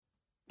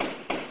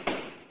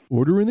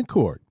Order in the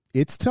court.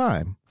 It's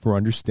time for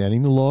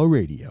Understanding the Law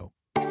Radio.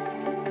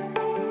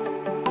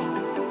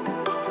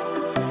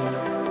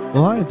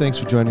 Well, hi, and thanks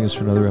for joining us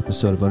for another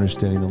episode of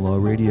Understanding the Law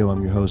Radio.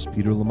 I'm your host,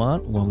 Peter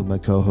Lamont, along with my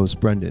co-host,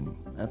 Brendan.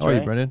 That's How are right.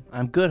 you, Brendan?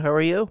 I'm good. How are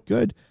you?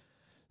 Good.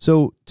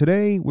 So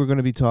today we're going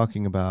to be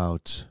talking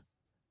about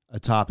a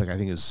topic I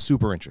think is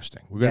super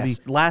interesting. We're going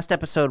to be Last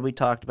episode we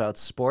talked about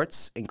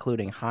sports,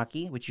 including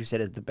hockey, which you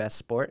said is the best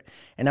sport.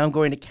 And now I'm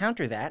going to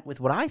counter that with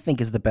what I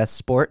think is the best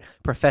sport,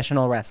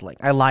 professional wrestling.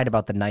 I lied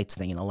about the Knights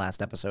thing in the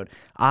last episode.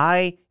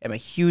 I am a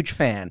huge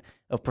fan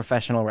of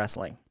professional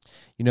wrestling.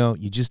 You know,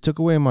 you just took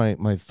away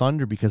my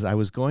thunder because I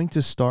was going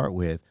to start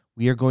with,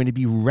 we are going to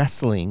be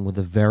wrestling with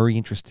a very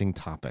interesting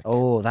topic.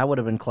 Oh, that would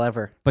have been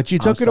clever. But you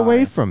took it away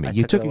sorry. from me. I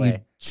You took it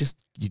away.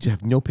 You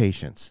have no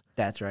patience.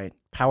 That's right.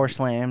 Power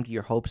slammed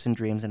your hopes and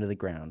dreams into the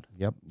ground.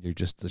 Yep,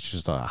 it's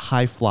just a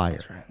high flyer.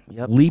 That's right.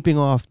 Yep. Leaping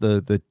off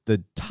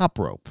the top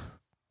rope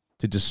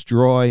to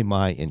destroy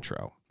my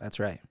intro. That's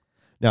right.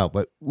 No,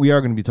 but we are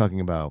going to be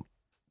talking about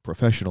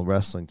professional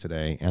wrestling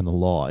today and the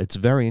law. It's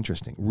very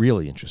interesting,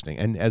 really interesting.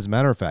 And as a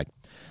matter of fact,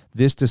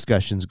 this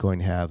discussion is going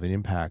to have an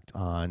impact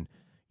on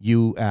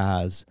you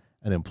as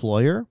an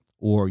employer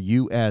or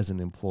you as an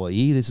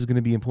employee. This is going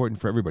to be important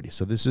for everybody.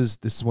 So this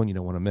is one you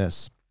don't want to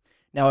miss.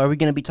 Now, are we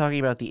going to be talking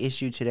about the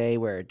issue today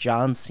where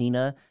John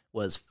Cena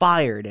was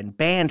fired and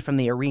banned from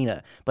the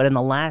arena, but in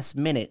the last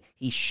minute,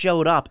 he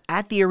showed up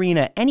at the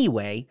arena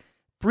anyway,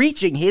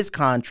 breaching his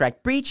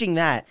contract, breaching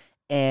that,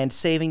 and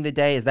saving the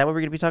day? Is that what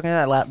we're going to be talking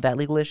about, that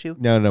legal issue?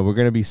 No, we're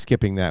going to be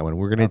skipping that one.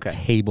 We're going to Okay.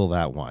 table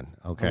that one,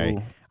 okay?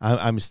 Ooh.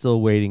 I'm still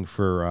waiting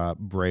for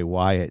Bray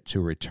Wyatt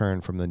to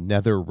return from the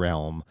nether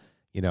realm,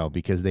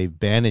 because they've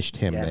banished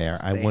him Yes, there.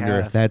 I they wonder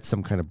if have. that's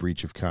some kind of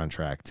breach of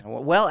contract.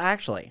 Well,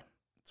 actually,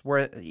 it's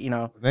worth,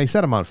 They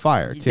set him on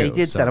fire, too. they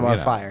did so, set him on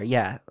fire.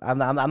 Yeah, I'm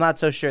not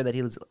so sure that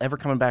he was ever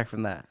coming back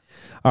from that.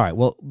 All right,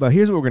 well, but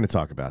here's what we're going to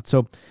talk about.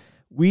 So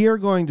we are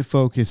going to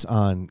focus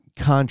on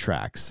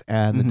contracts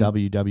and the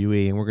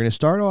WWE, and we're going to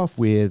start off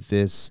with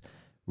this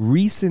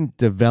recent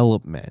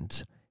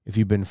development, if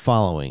you've been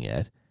following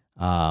it,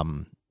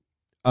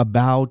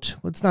 about,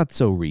 well, it's not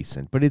so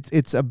recent, but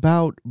it's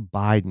about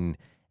Biden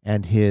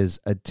and his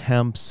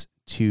attempts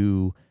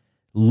to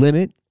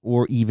limit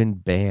or even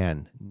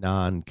ban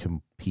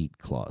non-compete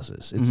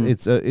clauses.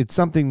 It's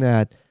something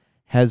that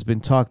has been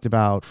talked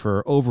about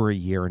for over a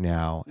year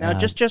now. Now,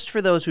 just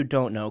for those who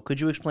don't know, could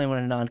you explain what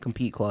a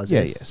non-compete clause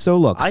Yeah. is? So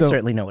look, I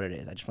certainly know what it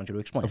is. I just want you to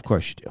explain. of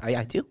course you do.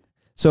 I do.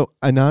 So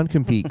a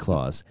non-compete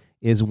clause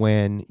is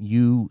when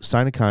you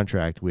sign a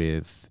contract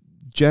with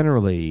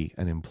generally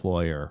an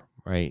employer,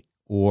 right?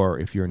 Or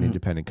if you're an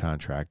independent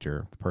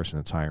contractor, the person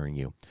that's hiring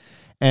you.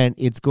 And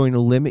it's going to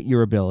limit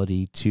your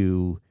ability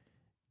to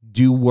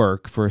do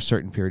work for a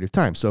certain period of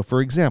time. So for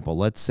example,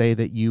 let's say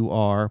that you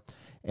are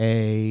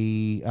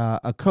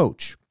a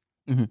coach.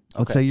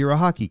 Let's say you're a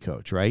hockey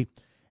coach, right?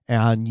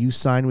 And you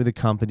sign with a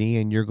company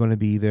and you're going to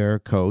be their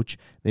coach.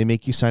 They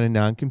make you sign a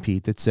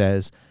non-compete that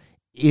says,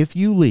 if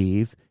you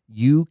leave,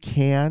 you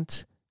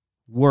can't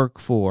work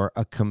for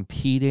a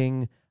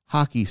competing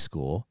hockey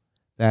school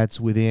that's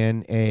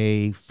within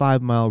a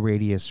 5-mile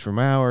radius from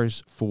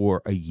ours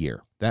for a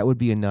year. That would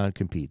be a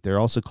non-compete. They're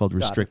also called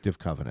restrictive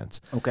covenants.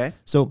 Okay.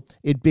 So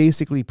it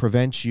basically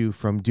prevents you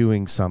from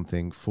doing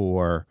something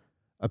for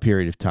a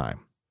period of time,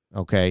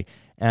 okay?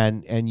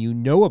 And you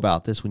know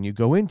about this when you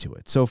go into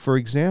it. So, for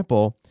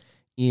example,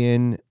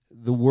 in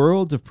the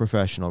world of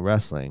professional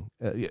wrestling,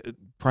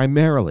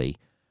 primarily,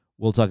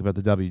 we'll talk about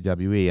the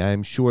WWE.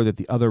 I'm sure that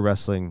the other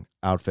wrestling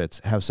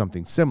outfits have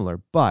something similar,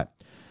 but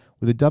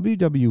with the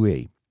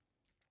WWE,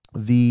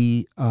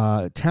 the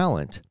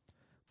talent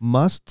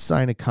must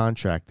sign a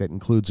contract that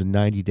includes a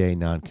 90-day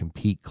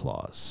non-compete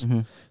clause.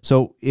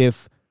 So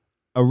if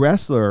a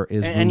wrestler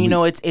is... And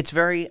it's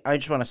very... I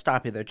just want to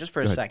stop you there just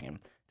for a second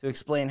to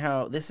explain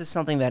how this is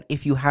something that,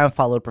 if you have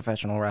followed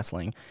professional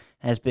wrestling,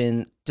 has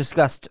been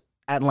discussed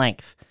at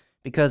length.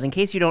 Because in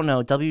case you don't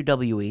know,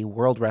 WWE,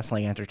 World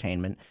Wrestling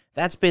Entertainment,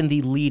 that's been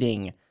the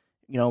leading,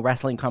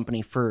 wrestling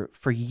company for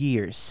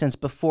years, since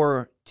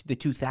before the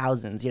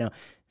 2000s,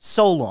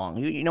 so long.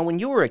 When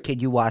you were a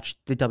kid, you watched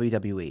the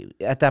WWE.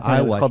 At that point,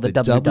 it was called the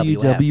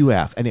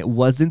WWF. And it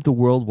wasn't the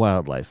World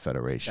Wildlife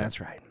Federation. That's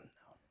right.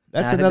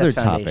 That's I think another that's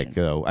topic, Foundation.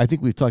 though. I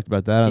think we've talked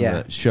about that on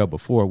the show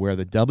before, where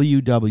the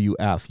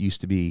WWF used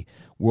to be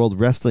World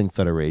Wrestling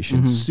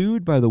Federation,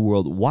 sued by the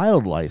World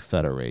Wildlife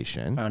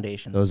Federation,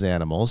 Foundation, those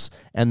animals,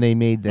 and they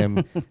made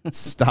them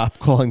stop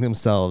calling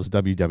themselves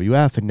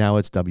WWF, and now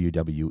it's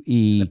WWE.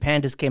 The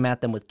pandas came at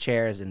them with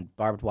chairs and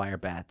barbed wire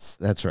bats.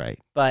 That's right.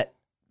 But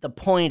the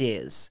point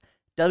is,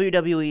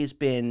 WWE has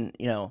been,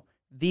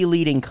 the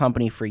leading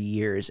company for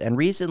years, and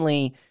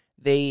recently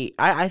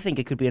I think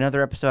it could be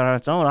another episode on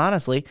its own,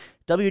 honestly.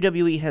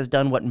 WWE has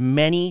done what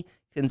many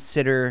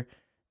consider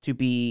to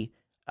be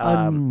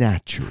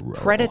unnatural,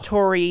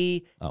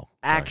 predatory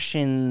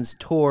actions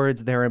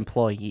towards their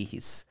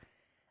employees.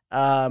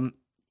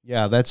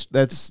 Yeah, that's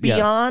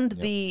beyond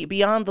the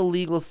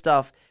legal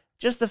stuff.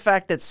 just the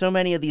fact that so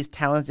many of these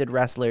talented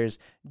wrestlers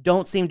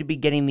don't seem to be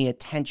getting the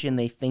attention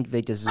they think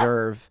they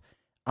deserve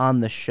on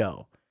the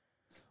show.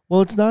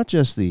 Well, it's not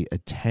just the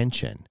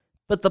attention.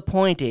 But the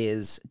point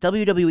is,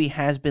 WWE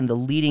has been the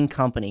leading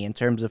company in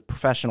terms of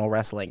professional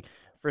wrestling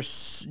for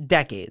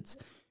decades.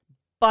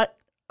 But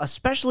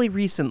especially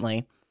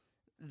recently,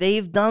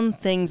 they've done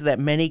things that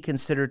many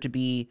consider to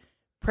be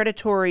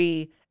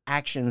predatory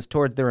actions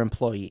toward their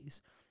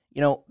employees.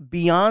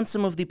 Beyond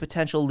some of the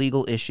potential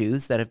legal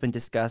issues that have been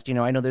discussed,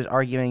 I know there's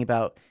arguing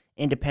about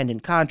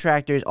independent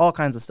contractors, all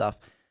kinds of stuff,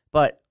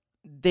 but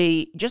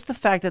just the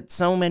fact that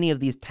so many of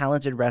these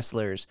talented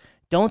wrestlers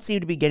don't seem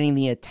to be getting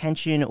the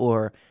attention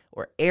or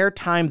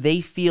airtime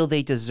they feel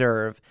they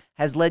deserve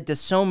has led to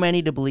so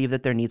many to believe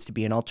that there needs to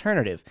be an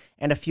alternative.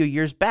 And a few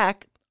years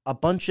back, a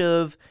bunch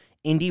of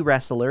indie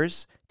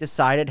wrestlers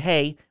decided,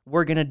 hey,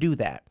 we're going to do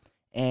that.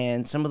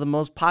 And some of the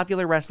most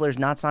popular wrestlers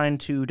not signed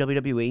to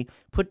WWE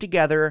put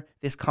together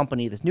this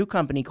new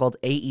company called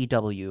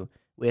AEW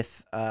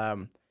with,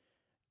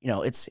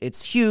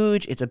 it's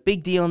huge. It's a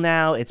big deal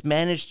now. It's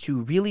managed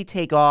to really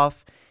take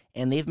off,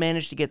 and they've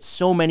managed to get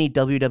so many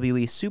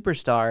WWE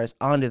superstars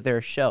onto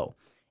their show.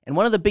 And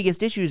one of the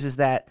biggest issues is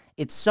that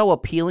it's so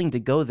appealing to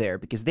go there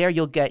because there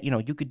you'll get,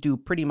 you could do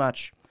pretty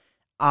much,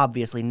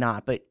 obviously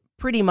not, but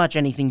pretty much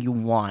anything you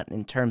want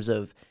in terms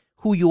of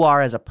who you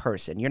are as a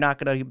person. You're not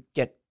going to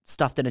get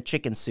stuffed in a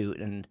chicken suit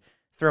and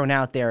thrown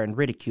out there and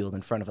ridiculed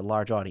in front of a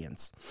large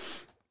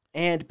audience.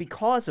 And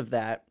because of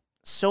that,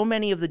 so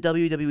many of the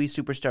WWE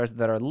superstars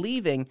that are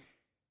leaving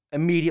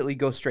immediately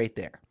go straight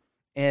there.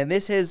 And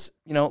this has,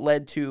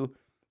 led to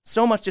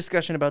so much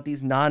discussion about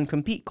these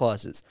non-compete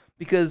clauses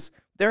because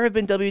there have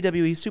been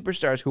WWE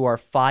superstars who are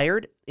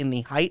fired in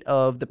the height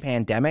of the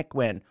pandemic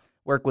when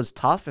work was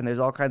tough and there's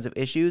all kinds of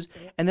issues,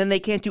 and then they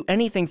can't do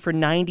anything for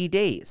 90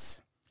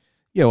 days.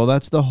 Yeah, well,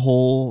 that's the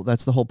whole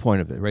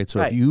point of it, right? So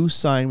Right. If you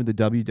sign with the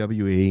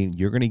WWE,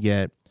 you're going to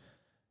get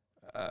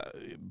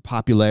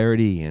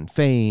popularity and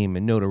fame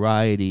and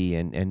notoriety,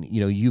 and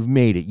you've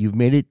made it. You've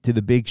made it to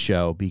the big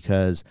show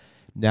because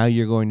now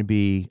you're going to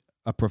be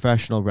a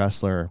professional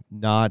wrestler,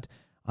 not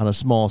on a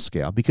small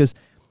scale. Because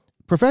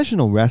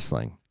professional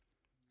wrestling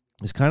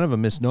is kind of a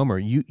misnomer.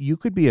 You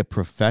could be a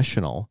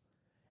professional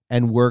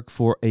and work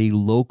for a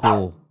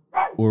local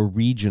or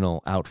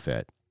regional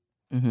outfit.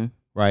 Mm-hmm.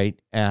 Right,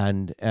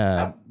 and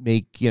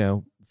make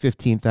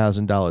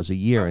 $15,000 a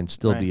year and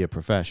still be a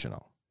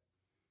professional.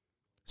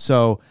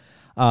 So,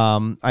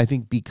 I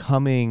think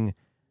becoming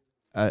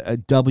a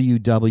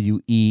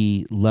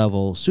WWE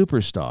level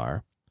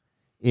superstar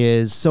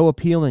is so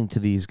appealing to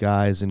these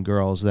guys and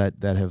girls that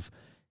have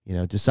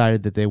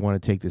decided that they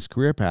want to take this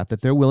career path,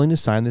 that they're willing to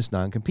sign this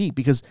non-compete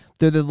because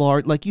they're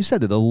like you said,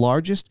 they're the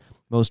largest,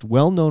 most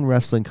well-known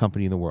wrestling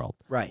company in the world.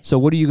 Right. So,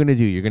 what are you going to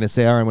do? You're going to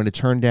say, all right, I'm going to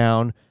turn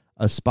down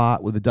a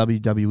spot with the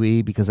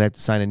WWE because I have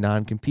to sign a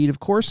non-compete? Of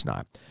course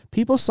not.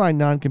 People sign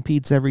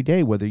non-competes every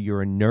day, whether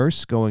you're a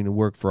nurse going to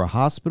work for a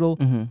hospital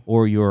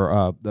or you're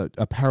a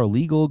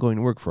paralegal going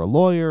to work for a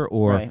lawyer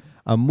or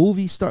a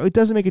movie star. It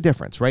doesn't make a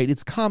difference, right?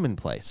 It's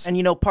commonplace.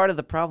 And, part of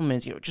the problem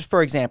is, just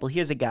for example,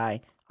 here's a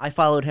guy. I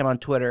followed him on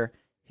Twitter.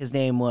 His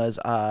name was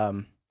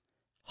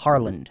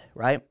Harland,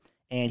 right?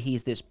 And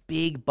he's this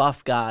big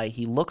buff guy.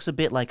 He looks a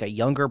bit like a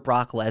younger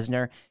Brock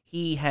Lesnar.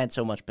 He had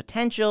so much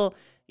potential,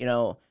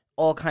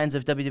 all kinds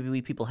of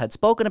WWE people had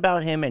spoken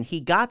about him, and he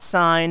got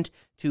signed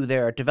to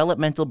their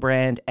developmental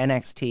brand,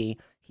 NXT.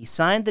 He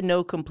signed the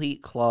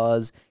no-compete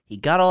clause. He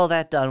got all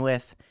that done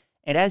with.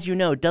 And as you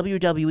know,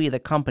 WWE, the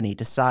company,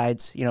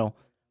 decides,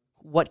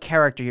 what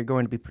character you're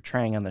going to be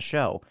portraying on the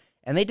show.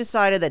 And they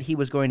decided that he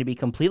was going to be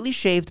completely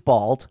shaved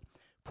bald,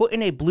 put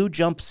in a blue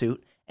jumpsuit,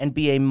 and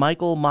be a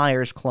Michael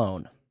Myers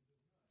clone.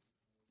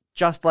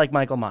 Just like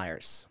Michael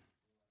Myers.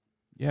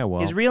 Yeah,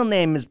 well, his real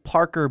name is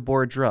Parker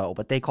Boudreaux,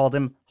 but they called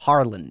him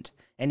Harland.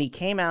 And he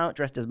came out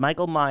dressed as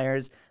Michael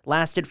Myers,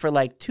 lasted for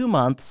like 2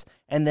 months,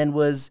 and then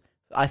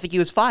I think he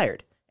was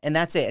fired. And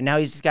that's it. And now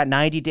he's just got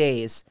 90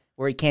 days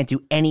where he can't do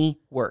any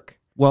work.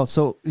 Well,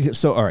 so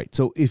all right.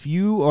 So if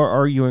you are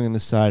arguing on the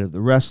side of the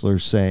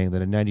wrestlers saying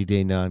that a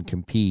 90-day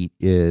non-compete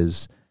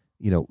is,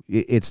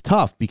 it's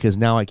tough because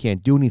now I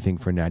can't do anything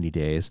for 90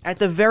 days. At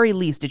the very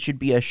least, it should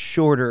be a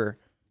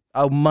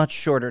much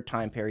shorter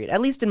time period,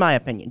 at least in my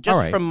opinion,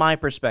 just from my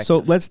perspective. So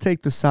let's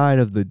take the side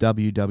of the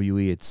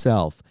WWE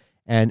itself,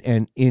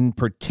 and in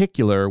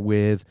particular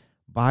with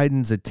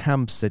Biden's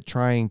attempts at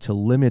trying to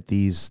limit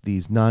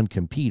these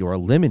non-compete or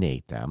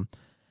eliminate them.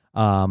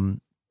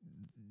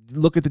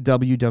 Look at the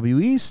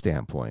WWE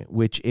standpoint,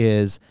 which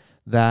is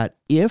that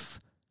if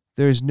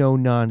there's no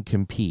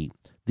non-compete,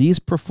 these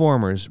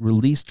performers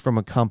released from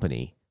a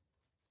company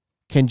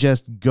can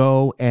just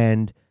go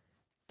and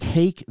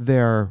take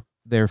their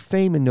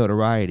fame and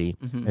notoriety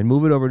and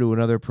move it over to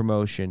another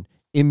promotion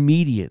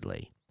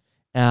immediately.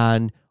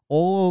 And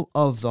all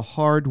of the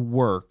hard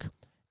work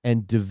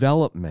and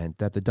development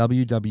that the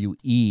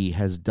WWE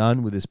has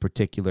done with this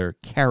particular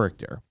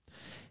character.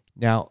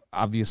 Now,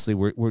 obviously,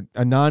 we're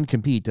a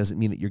non-compete doesn't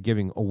mean that you're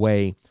giving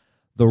away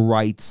the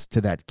rights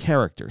to that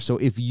character. So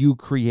if you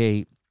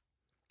create,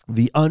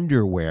 the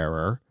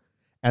underwearer,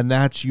 and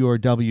that's your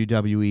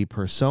WWE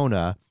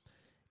persona,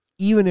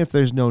 even if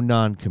there's no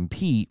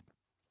non-compete,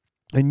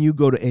 and you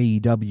go to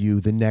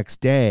AEW the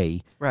next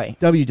day, Right.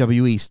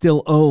 WWE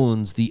still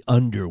owns the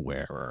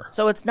underwearer.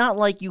 So it's not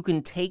like you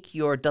can take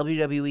your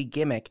WWE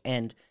gimmick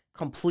and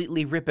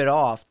completely rip it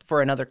off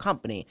for another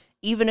company.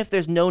 Even if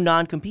there's no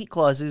non-compete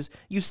clauses,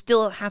 you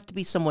still have to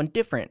be someone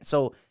different.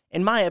 So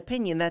in my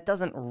opinion, that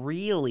doesn't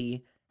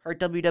really hurt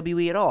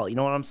WWE at all. You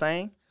know what I'm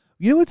saying?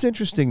 You know what's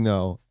interesting,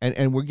 though,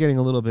 and we're getting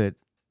a little bit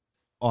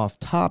off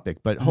topic,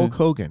 but Hulk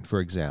Hogan,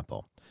 for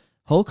example.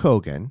 Hulk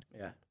Hogan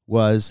Yeah.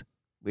 was...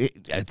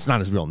 It's not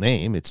his real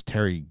name. It's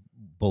Terry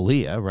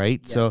Bollea, right?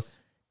 Yes. So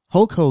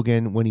Hulk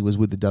Hogan, when he was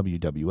with the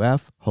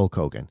WWF, Hulk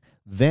Hogan.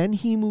 Then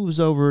he moves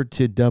over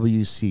to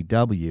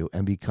WCW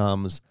and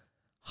becomes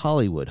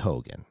Hollywood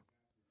Hogan.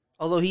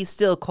 Although he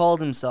still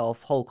called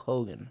himself Hulk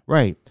Hogan.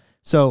 Right.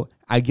 So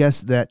I guess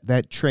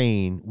that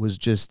train was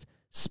just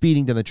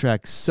speeding down the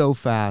track so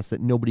fast that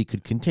nobody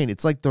could contain it.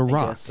 It's like The I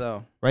Rock, guess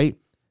so. right?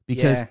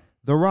 Because Yeah.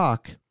 The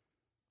Rock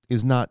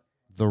is not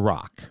The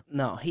Rock.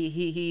 No,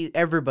 he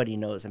everybody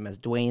knows him as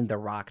Dwayne The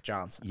Rock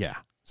Johnson. Yeah.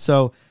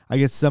 So I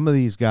guess some of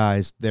these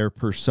guys, their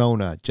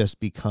persona just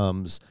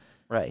becomes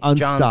Right.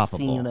 unstoppable. John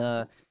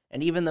Cena.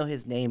 And even though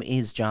his name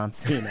is John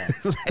Cena,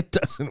 That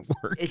doesn't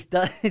work. it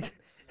does.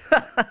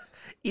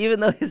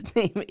 Even though his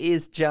name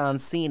is John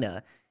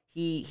Cena,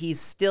 he's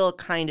still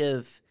kind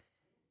of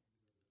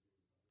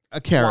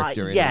A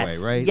character in yes,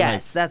 a way, right?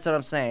 Yes, that's what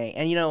I'm saying.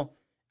 And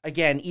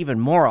again, even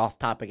more off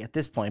topic at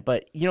this point,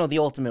 but the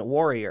Ultimate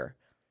Warrior.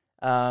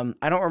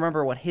 I don't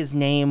remember what his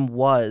name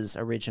was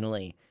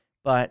originally,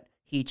 but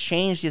he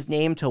changed his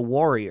name to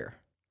Warrior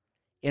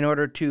in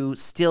order to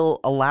still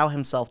allow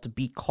himself to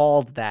be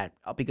called that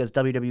because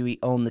WWE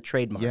owned the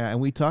trademark. Yeah, and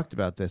we talked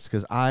about this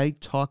because I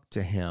talked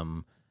to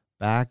him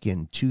back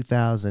in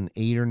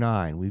 2008 or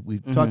 9. We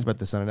talked about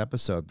this on an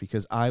episode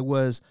because I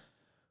was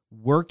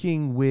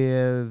working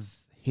with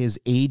his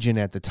agent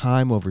at the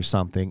time over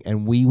something,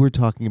 and we were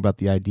talking about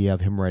the idea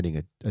of him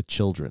writing a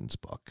children's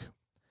book.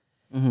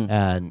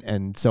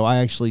 And so I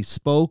actually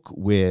spoke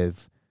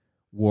with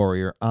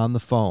Warrior on the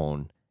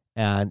phone,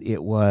 and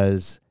it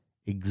was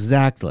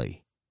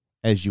exactly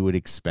as you would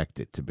expect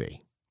it to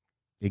be.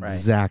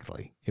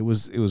 Exactly. Right. It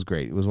was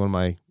great. It was one of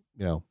my,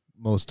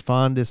 most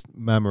fondest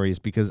memories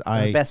because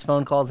best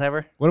phone calls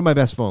ever. One of my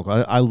best phone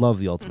calls. I love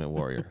the Ultimate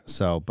Warrior.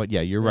 So, but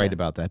yeah, you're right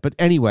about that. But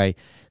anyway,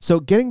 so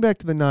getting back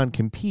to the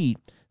non-compete,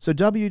 so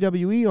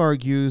WWE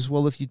argues,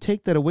 well, if you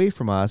take that away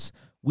from us,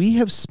 we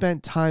have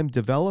spent time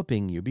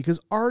developing you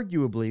because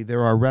arguably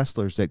there are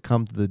wrestlers that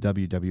come to the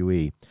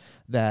WWE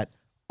that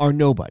are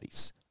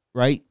nobodies,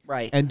 right?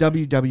 Right. And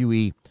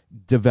WWE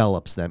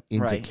develops them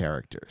into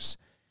characters.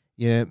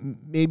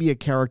 Maybe a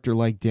character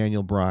like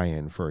Daniel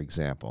Bryan, for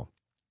example.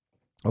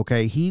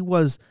 Okay, he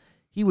was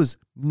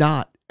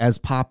not as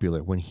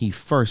popular when he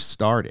first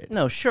started.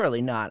 No,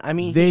 surely not. I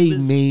mean, they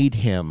made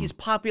him. He's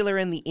popular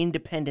in the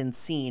independent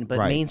scene, but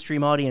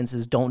mainstream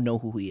audiences don't know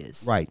who he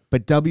is. Right,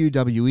 but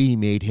WWE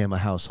made him a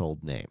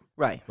household name.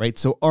 Right. Right,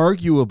 so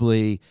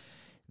arguably,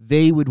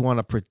 they would want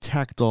to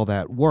protect all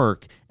that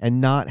work and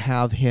not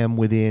have him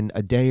within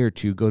a day or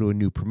two go to a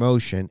new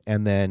promotion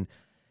and then,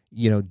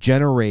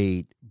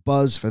 generate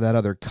buzz for that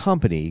other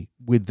company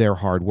with their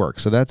hard work.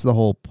 So that's the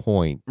whole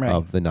point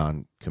of the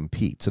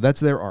non-compete. So that's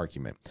their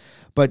argument.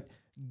 But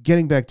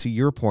getting back to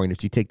your point,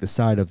 if you take the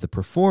side of the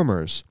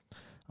performers,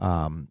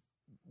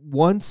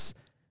 once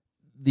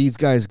these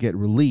guys get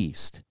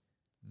released,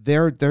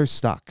 they're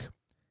stuck.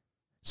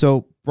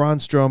 So Braun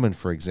Strowman,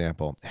 for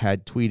example,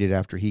 had tweeted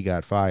after he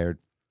got fired,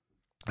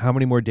 how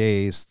many more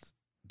days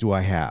do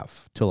I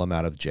have till I'm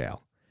out of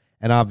jail?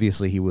 And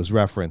obviously he was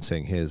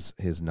referencing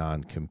his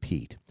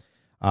non-compete.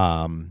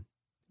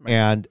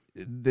 And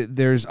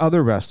there's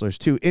other wrestlers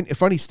too. A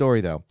funny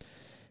story though,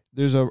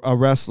 there's a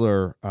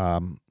wrestler,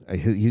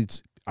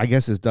 I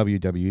guess his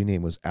WWE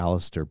name was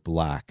Aleister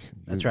Black.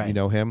 That's right. You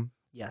know him?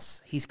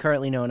 Yes. He's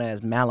currently known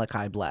as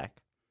Malachi Black.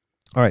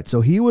 All right.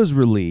 So he was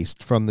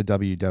released from the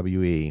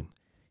WWE.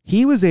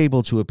 He was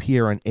able to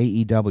appear on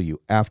AEW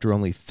after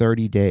only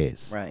 30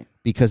 days. Right.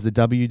 Because the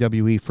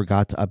WWE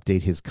forgot to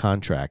update his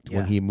contract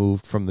when he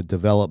moved from the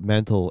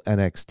developmental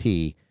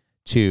NXT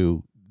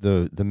to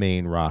the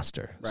main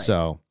roster. Right.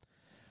 So,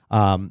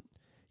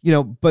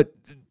 but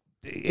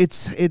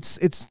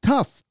it's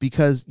tough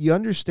because you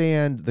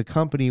understand the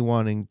company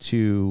wanting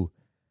to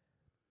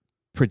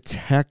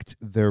protect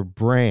their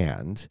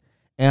brand,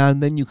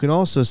 and then you can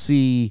also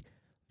see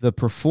the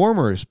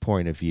performer's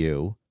point of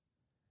view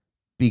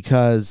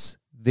because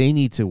they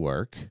need to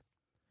work.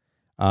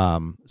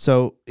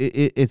 So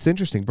it's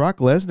interesting. Brock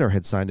Lesnar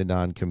had signed a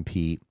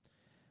non-compete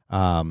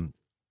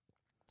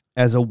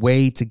as a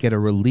way to get a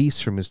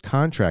release from his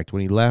contract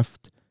when he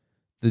left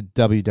the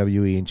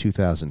WWE in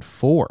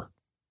 2004.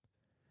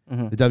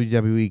 The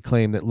WWE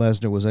claimed that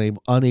Lesnar was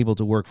unable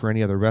to work for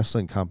any other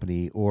wrestling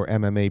company or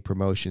MMA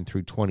promotion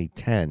through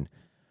 2010,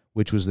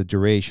 which was the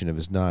duration of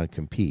his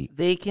non-compete.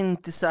 They can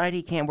decide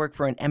he can't work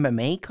for an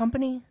MMA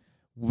company?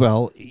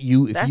 Well,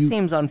 that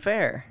seems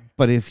unfair.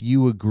 But if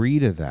you agree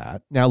to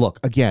that, now look,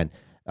 again,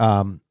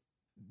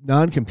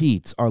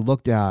 non-competes are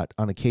looked at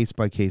on a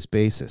case-by-case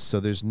basis. So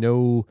there's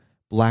no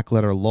black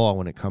letter law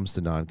when it comes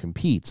to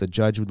non-competes. A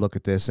judge would look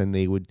at this and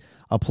they would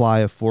apply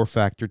a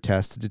 4-factor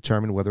test to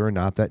determine whether or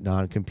not that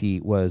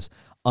non-compete was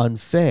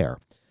unfair.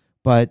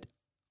 But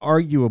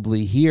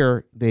arguably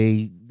here,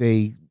 they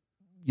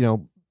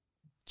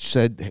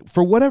said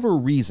for whatever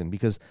reason,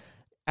 because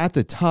at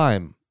the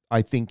time,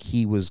 I think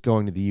he was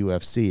going to the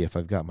UFC, if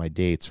I've got my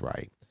dates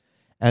right.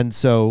 And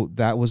so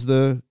that was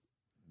the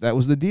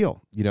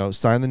deal,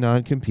 sign the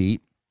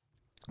non-compete.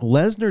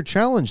 Lesnar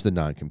challenged the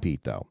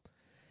non-compete, though.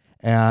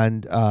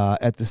 And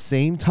at the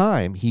same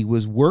time, he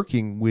was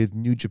working with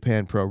New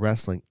Japan Pro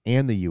Wrestling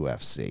and the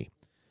UFC.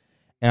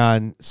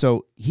 And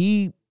so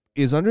he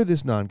is under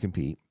this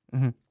non-compete.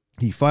 Mm-hmm.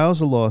 He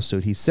files a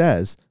lawsuit. He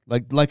says,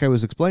 like I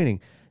was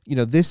explaining,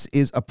 this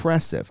is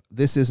oppressive.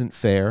 This isn't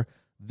fair.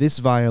 This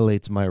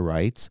violates my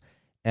rights.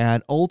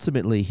 And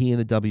ultimately, he and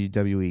the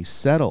WWE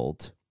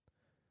settled,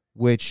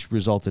 which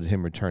resulted in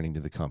him returning to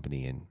the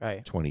company in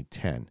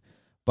 2010.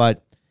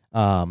 But,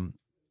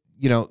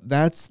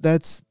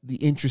 that's the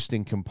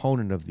interesting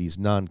component of these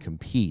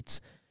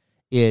non-competes.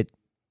 It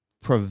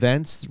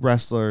prevents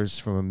wrestlers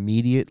from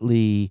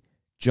immediately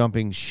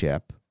jumping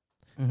ship,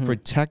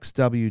 protects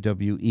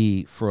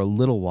WWE for a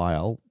little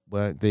while,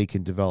 but they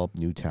can develop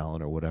new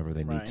talent or whatever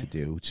they need to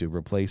do to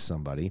replace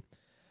somebody.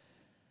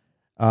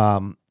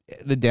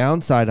 The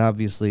downside,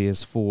 obviously,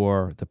 is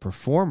for the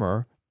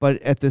performer,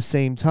 but at the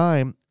same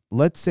time,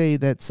 let's say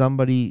that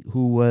somebody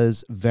who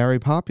was very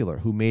popular,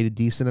 who made a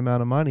decent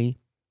amount of money,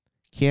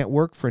 can't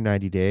work for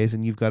 90 days,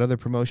 and you've got other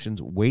promotions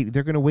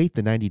they're going to wait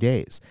the 90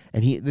 days.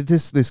 And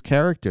this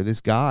character,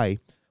 this guy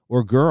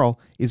or girl,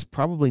 is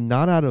probably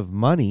not out of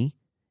money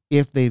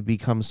if they've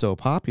become so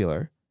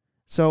popular.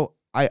 So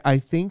I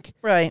think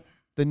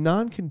the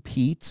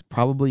non-competes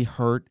probably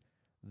hurt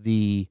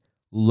the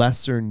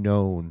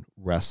lesser-known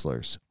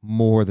wrestlers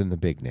more than the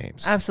big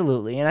names.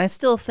 Absolutely. And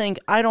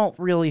I don't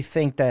really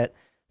think that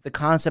the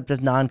concept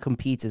of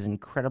non-competes is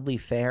incredibly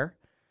fair.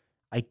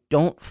 I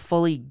don't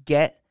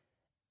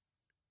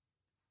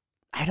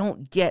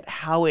get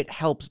how it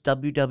helps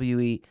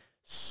WWE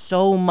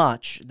so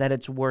much that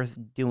it's worth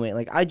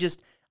doing.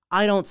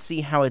 I don't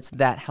see how it's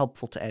that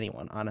helpful to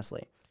anyone,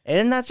 honestly.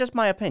 And that's just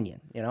my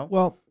opinion,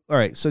 Well, all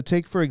right. So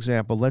take, for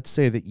example, let's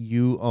say that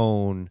you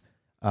own,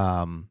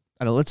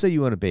 let's say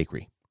you own a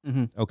bakery,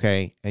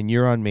 okay, and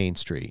you're on Main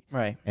Street.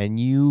 Right. And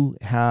you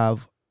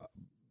have a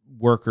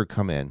worker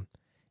come in,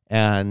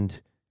 and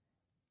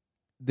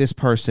this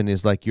person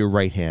is like your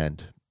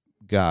right-hand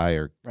guy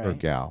or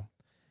gal,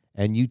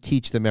 and you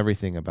teach them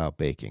everything about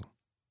baking,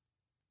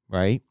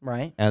 right?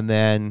 Right. And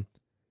then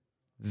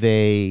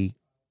they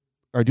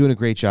are doing a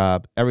great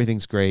job.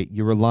 Everything's great.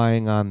 You're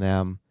relying on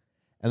them.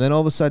 And then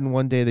all of a sudden,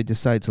 one day they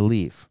decide to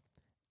leave,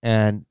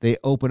 and they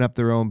open up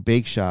their own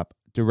bake shop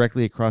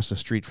directly across the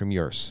street from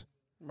yours.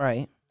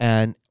 Right.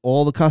 And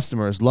all the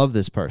customers love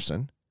this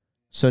person.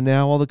 So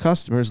now all the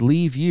customers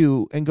leave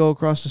you and go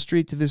across the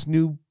street to this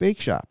new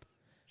bake shop.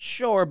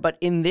 Sure, but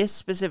in this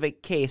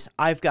specific case,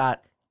 I've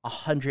got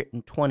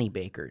 120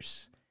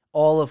 bakers,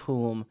 all of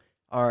whom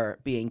are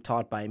being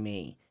taught by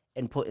me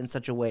and put in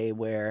such a way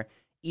where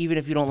even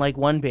if you don't like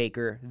one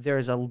baker,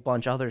 there's a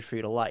bunch of others for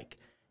you to like.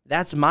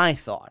 That's my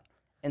thought.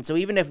 And so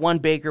even if one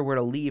baker were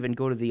to leave and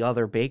go to the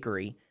other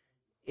bakery,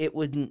 it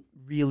wouldn't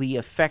really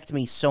affect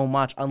me so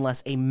much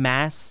unless a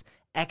mass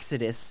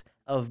exodus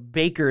of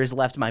bakers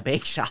left my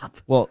bake shop.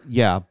 Well,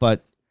 yeah,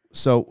 but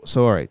so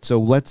all right. So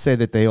let's say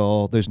that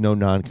there's no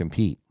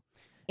non-compete.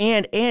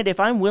 And if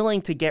I'm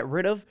willing to get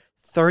rid of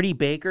 30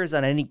 bakers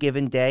on any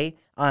given day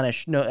on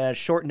a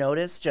short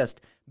notice,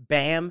 just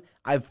bam,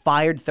 I've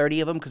fired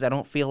 30 of them because I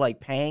don't feel like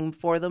paying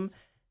for them.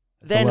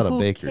 That's then a lot who of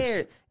bakers.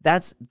 cares?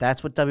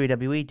 That's what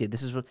WWE did.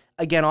 This is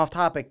again off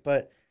topic,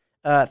 but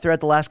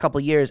throughout the last couple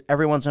of years,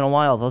 every once in a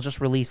while they'll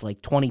just release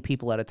like 20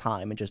 people at a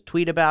time and just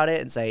tweet about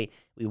it and say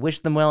we wish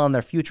them well on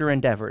their future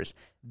endeavors.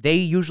 They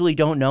usually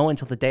don't know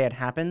until the day it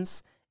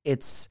happens.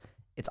 It's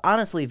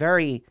honestly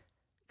very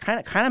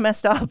kind of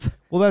messed up.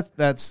 Well,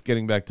 that's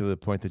getting back to the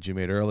point that you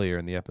made earlier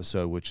in the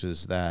episode, which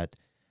is that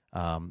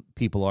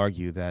people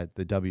argue that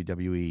the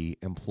WWE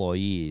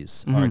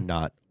employees are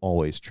not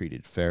always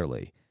treated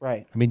fairly.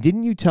 Right. I mean,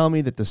 didn't you tell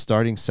me that the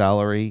starting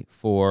salary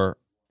for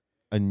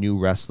a new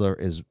wrestler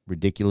is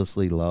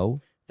ridiculously low?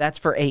 That's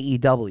for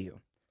AEW.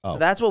 Oh. So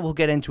that's what we'll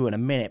get into in a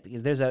minute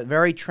because there's a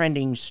very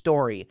trending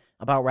story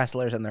about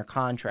wrestlers and their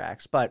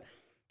contracts. But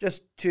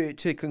just to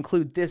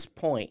conclude this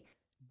point,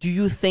 do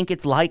you think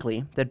it's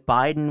likely that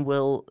Biden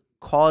will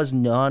cause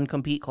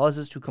non-compete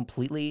clauses to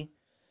completely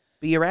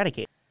be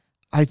eradicated?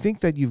 I think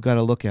that you've got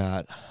to look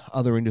at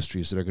other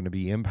industries that are going to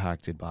be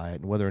impacted by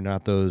it and whether or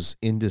not those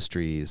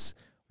industries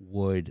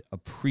would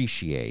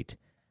appreciate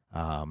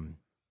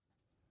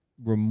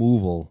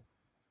removal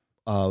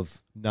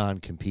of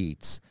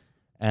non-competes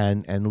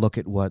and look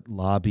at what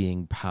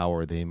lobbying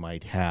power they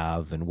might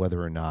have and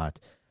whether or not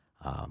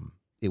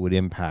it would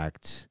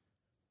impact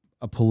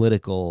a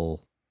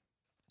political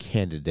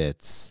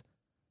candidate's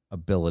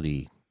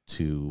ability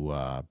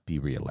to be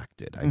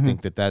reelected. I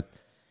think that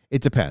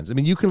it depends. I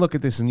mean, you can look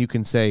at this and you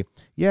can say,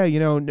 yeah,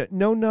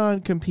 no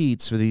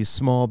non-competes for these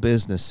small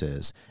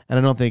businesses. And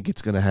I don't think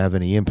it's going to have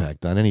any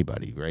impact on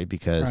anybody, right?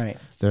 Because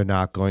they're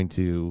not going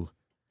to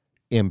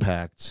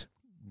impact,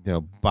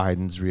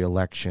 Biden's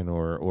reelection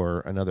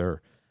or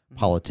another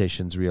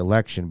politician's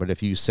reelection. But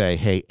if you say,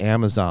 hey,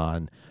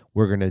 Amazon,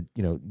 we're going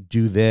to,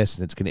 do this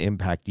and it's going to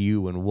impact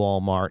you and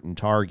Walmart and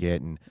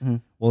Target,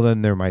 and well,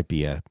 then there might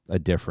be a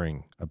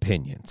differing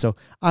opinion. So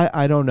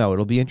I don't know.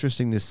 It'll be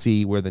interesting to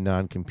see where the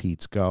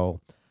non-competes go.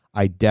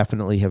 I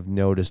definitely have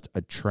noticed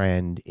a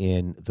trend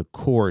in the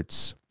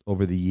courts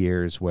over the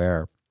years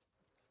where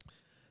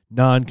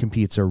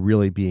non-competes are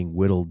really being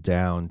whittled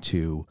down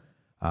to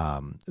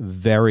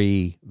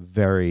very,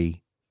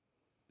 very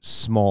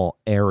small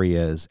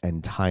areas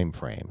and time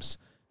frames.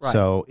 Right.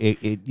 So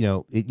it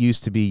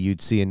used to be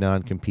you'd see a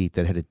non-compete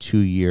that had a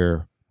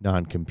 2-year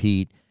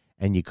non-compete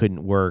and you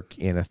couldn't work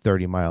in a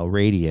 30-mile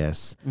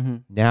radius.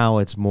 Now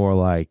it's more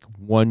like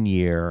 1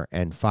 year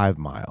and 5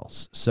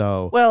 miles.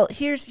 So well,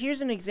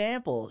 here's an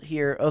example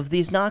here of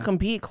these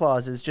non-compete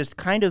clauses just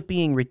kind of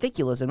being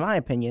ridiculous in my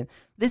opinion.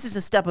 This is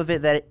a step of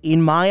it that,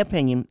 in my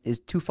opinion, is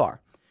too far.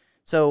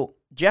 So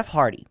Jeff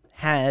Hardy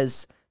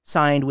has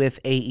signed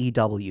with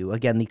AEW,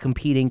 again, the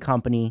competing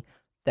company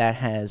that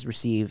has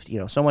received,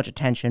 so much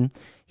attention.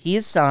 He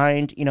is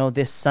signed,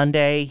 this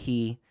Sunday.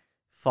 He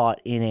fought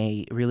in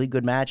a really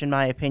good match, in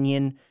my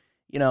opinion.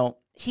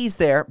 He's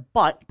there.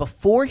 But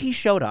before he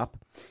showed up,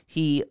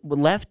 he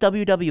left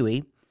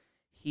WWE.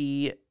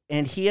 He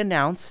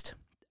announced,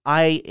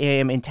 I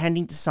am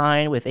intending to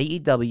sign with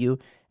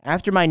AEW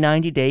after my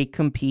 90-day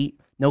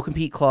no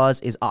compete clause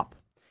is up.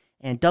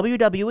 And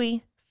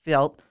WWE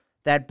felt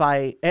that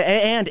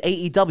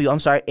AEW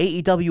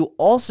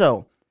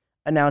also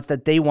announced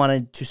that they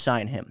wanted to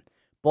sign him.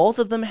 Both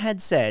of them had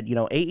said,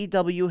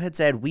 AEW had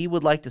said, we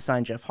would like to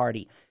sign Jeff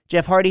Hardy.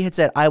 Jeff Hardy had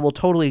said, I will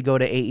totally go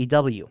to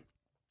AEW.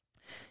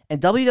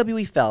 And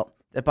WWE felt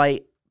that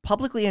by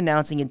publicly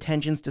announcing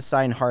intentions to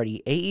sign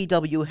Hardy,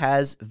 AEW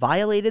has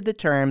violated the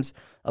terms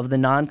of the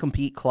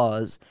non-compete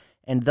clause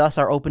and thus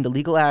are open to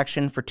legal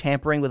action for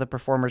tampering with a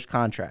performer's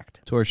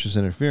contract. Tortious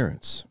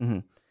interference.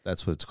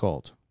 That's what it's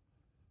called.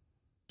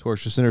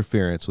 Tortious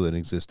interference with an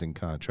existing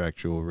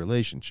contractual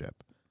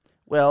relationship.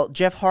 Well,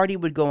 Jeff Hardy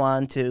would go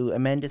on to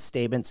amend his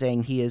statement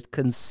saying he is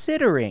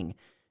considering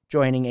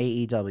joining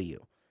AEW.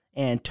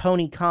 And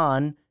Tony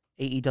Khan,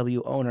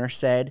 AEW owner,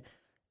 said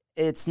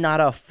it's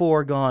not a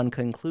foregone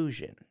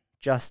conclusion.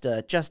 Just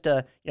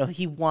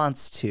he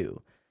wants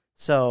to.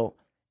 So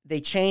they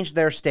changed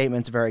their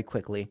statements very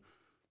quickly.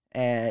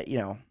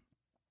 It's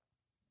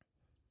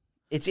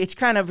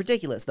kind of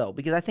ridiculous though,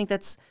 because I think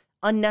that's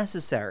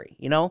unnecessary.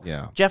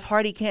 Yeah. Jeff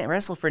Hardy can't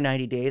wrestle for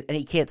 90 days, and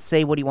he can't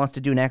say what he wants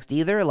to do next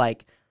either. I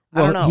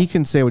don't know. He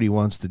can say what he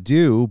wants to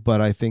do, but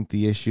I think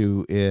the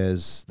issue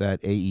is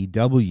that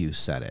AEW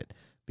said it,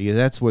 because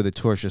that's where the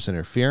tortious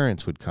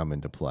interference would come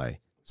into play.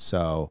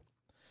 So,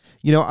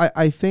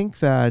 I think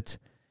that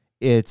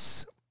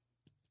it's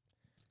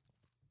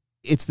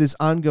this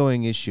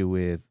ongoing issue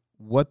with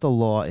what the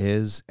law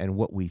is and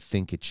what we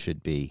think it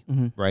should be,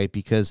 right?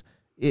 Because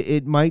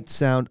it might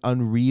sound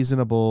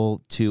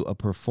unreasonable to a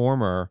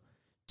performer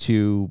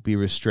to be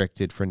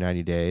restricted for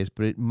 90 days,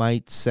 but it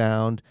might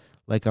sound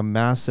like a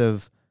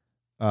massive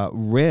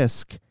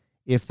risk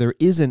if there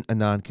isn't a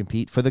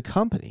non-compete for the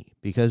company,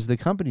 because the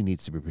company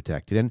needs to be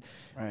protected. And,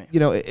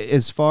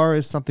 as far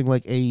as something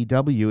like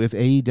AEW, if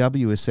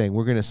AEW is saying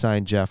we're going to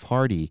sign Jeff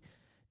Hardy,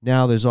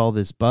 now there's all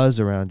this buzz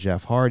around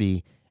Jeff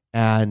Hardy,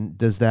 and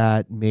does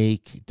that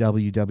make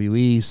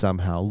WWE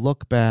somehow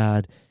look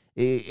bad?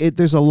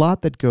 There's a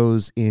lot that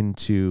goes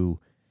into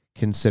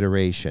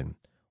consideration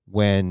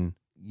when,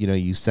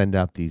 you send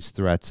out these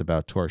threats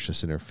about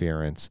tortious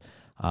interference,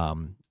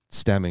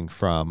 stemming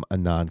from a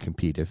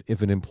non-compete.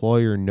 If an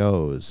employer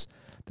knows,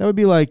 that would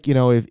be like,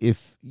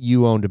 if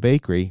you owned a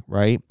bakery,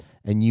 right?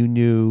 And you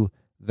knew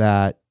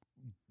that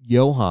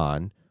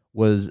Johan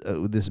was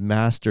this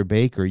master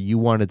baker. You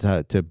wanted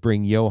to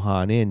bring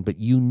Johan in, but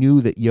you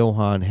knew that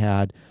Johan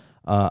had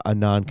a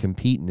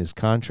non-compete in his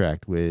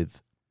contract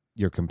with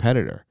your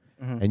competitor.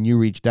 And you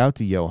reached out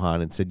to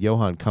Johan and said,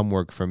 Johan, come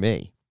work for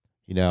me.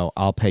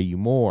 I'll pay you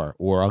more,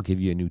 or I'll give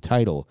you a new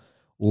title,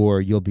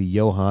 or you'll be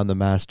Johan the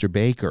master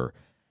baker.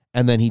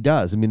 And then he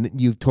does. I mean,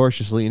 you've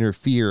tortiously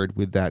interfered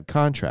with that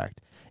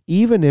contract,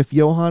 even if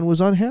Johan was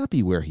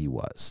unhappy where he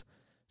was.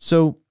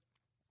 So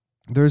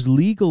there's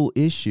legal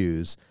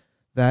issues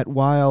that,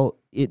 while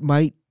it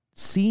might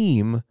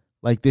seem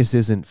like this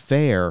isn't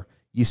fair,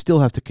 you still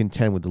have to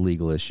contend with the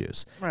legal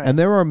issues. Right. And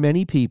there are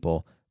many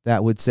people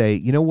that would say,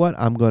 you know what,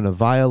 I'm going to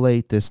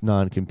violate this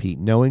non-compete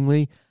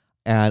knowingly,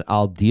 and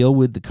I'll deal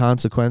with the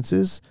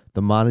consequences,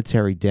 the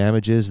monetary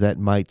damages that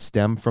might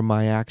stem from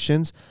my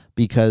actions,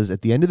 because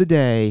at the end of the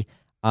day,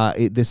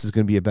 this is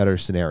going to be a better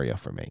scenario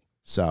for me.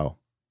 So,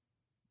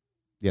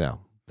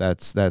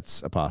 that's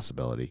a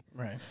possibility.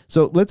 Right.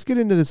 So let's get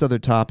into this other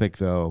topic,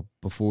 though,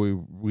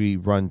 before we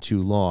run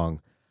too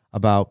long.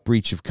 about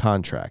breach of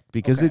contract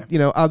because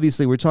Okay.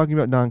 obviously we're talking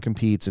about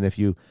non-competes, and if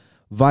you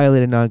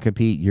violate a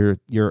non-compete,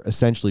 you're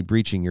essentially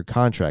breaching your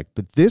contract.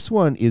 But this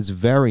one is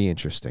very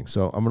interesting.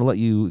 So I'm going to let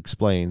you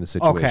explain the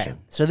situation. Okay,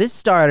 so this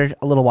started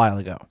a little while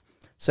ago.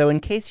 So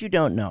in case you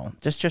don't know,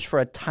 just for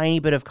a tiny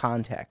bit of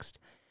context,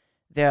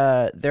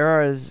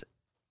 there is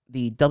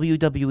the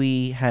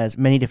WWE has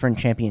many different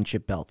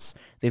championship belts.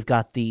 They've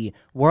got the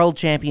World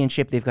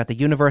Championship, they've got the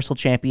Universal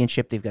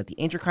Championship, they've got the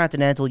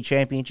Intercontinental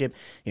Championship,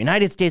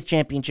 United States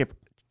Championship,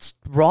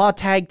 Raw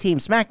Tag Team,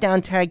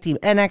 SmackDown Tag Team,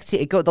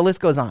 NXT. The list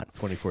goes on.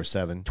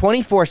 24/7.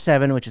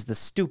 24/7, which is the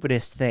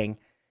stupidest thing.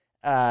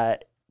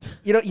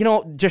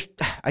 Just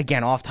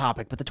again off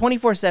topic, but the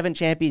 24/7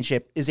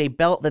 championship is a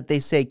belt that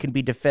they say can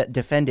be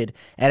defended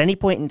at any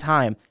point in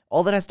time.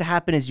 All that has to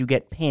happen is you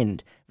get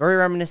pinned. Very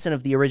reminiscent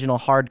of the original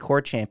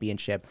Hardcore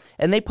Championship.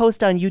 And they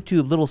post on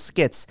YouTube little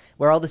skits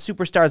where all the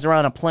superstars are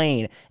on a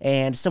plane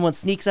and someone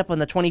sneaks up on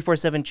the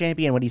 24/7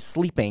 champion when he's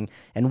sleeping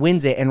and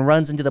wins it and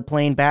runs into the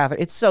plane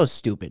bathroom. It's so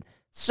stupid.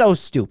 So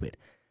stupid.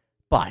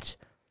 But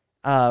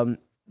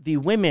the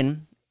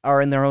women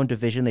are in their own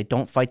division. They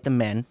don't fight the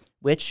men,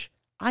 which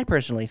I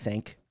personally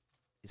think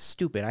is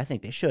stupid. I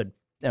think they should.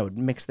 That would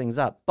mix things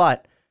up.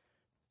 But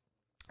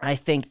I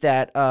think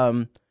that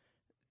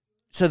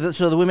so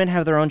the women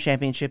have their own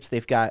championships.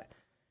 They've got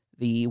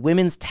the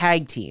women's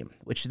tag team,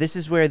 which this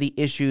is where the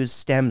issues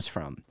stems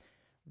from.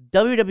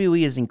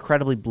 WWE is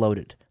incredibly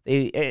bloated.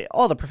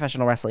 All the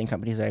professional wrestling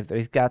companies,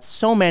 they've got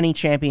so many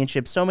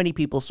championships, so many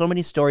people, so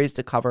many stories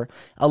to cover.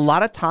 A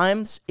lot of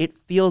times it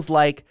feels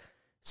like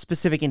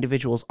specific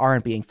individuals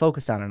aren't being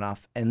focused on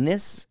enough. And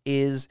this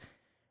is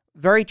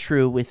very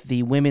true with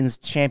the women's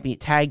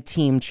tag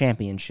team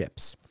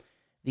championships.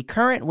 The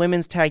current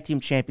women's tag team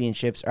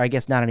championships, or I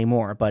guess not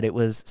anymore, but it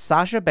was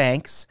Sasha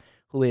Banks,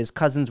 who is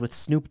cousins with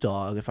Snoop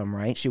Dogg, if I'm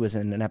right. She was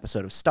in an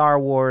episode of Star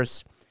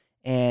Wars,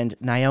 and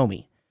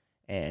Naomi.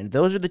 And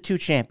those are the two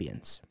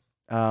champions.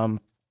 And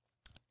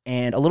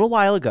a little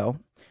while ago,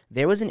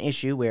 there was an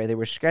issue where they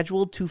were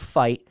scheduled to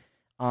fight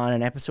on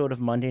an episode of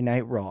Monday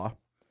Night Raw.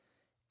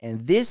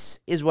 And this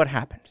is what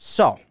happened.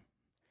 So,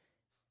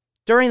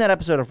 during that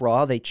episode of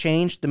Raw, they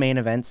changed the main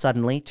event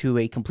suddenly to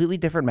a completely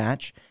different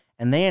match,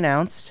 and they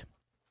announced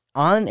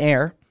on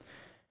air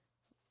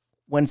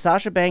when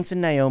Sasha Banks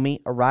and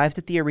Naomi arrived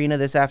at the arena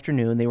this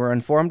afternoon, they were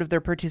informed of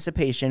their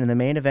participation in the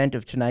main event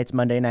of tonight's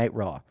Monday Night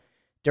Raw.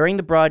 During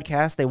the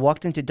broadcast, they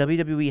walked into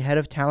WWE Head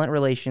of Talent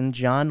Relations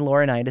John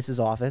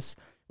Laurinaitis' office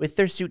with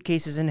their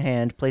suitcases in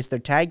hand, placed their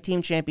tag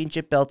team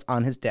championship belts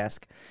on his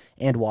desk,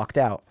 and walked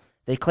out.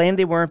 They claimed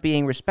they weren't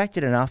being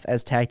respected enough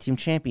as tag team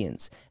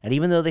champions, and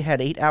even though they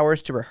had 8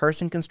 hours to rehearse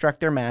and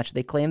construct their match,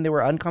 they claimed they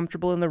were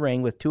uncomfortable in the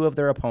ring with two of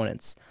their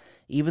opponents,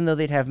 even though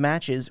they'd have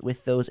matches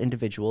with those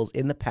individuals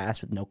in the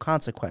past with no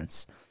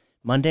consequence.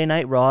 Monday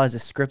Night Raw is a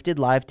scripted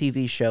live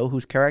TV show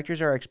whose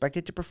characters are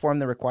expected to perform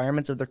the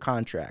requirements of their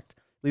contract.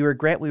 We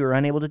regret we were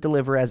unable to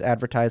deliver as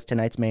advertised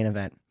tonight's main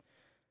event.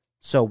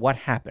 So what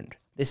happened?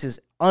 This is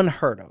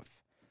unheard of.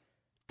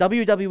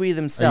 WWE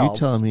themselves... Are you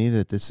telling me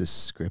that this is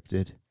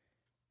scripted?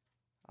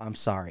 I'm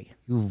sorry.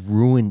 You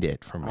ruined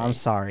it for me. I'm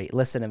sorry.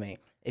 Listen to me.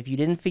 If you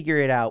didn't figure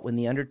it out when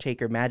The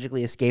Undertaker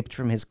magically escaped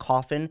from his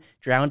coffin,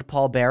 drowned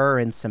Paul Bearer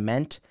in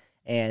cement,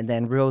 and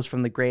then rose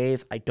from the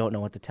grave, I don't know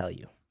what to tell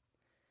you.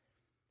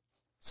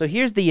 So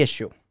here's the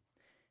issue.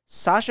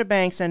 Sasha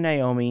Banks and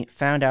Naomi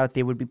found out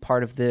they would be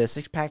part of the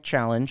six-pack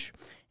challenge,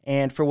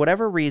 and for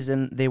whatever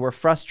reason, they were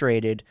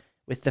frustrated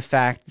with the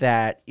fact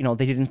that,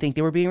 they didn't think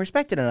they were being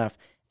respected enough.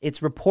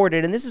 It's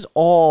reported, and this is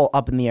all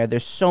up in the air,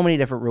 there's so many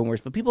different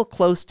rumors, but people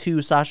close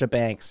to Sasha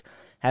Banks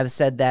have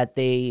said that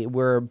they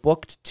were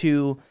booked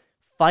to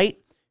fight,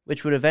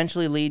 which would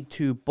eventually lead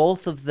to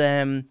both of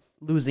them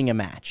losing a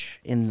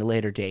match in the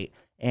later date,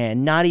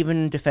 and not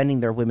even defending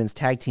their women's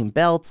tag team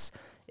belts.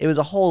 It was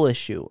a whole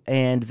issue,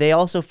 and they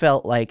also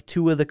felt like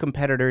two of the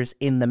competitors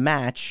in the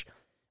match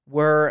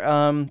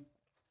were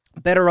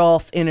better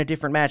off in a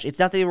different match. It's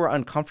not that they were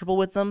uncomfortable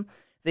with them.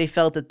 They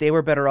felt that they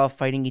were better off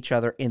fighting each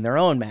other in their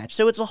own match.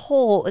 So it's a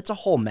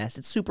whole mess.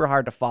 It's super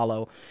hard to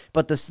follow.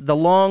 But the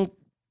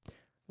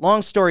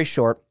long story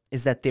short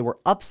is that they were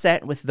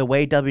upset with the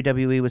way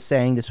WWE was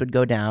saying this would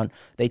go down.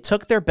 They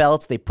took their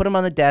belts, they put them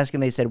on the desk,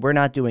 and they said, "We're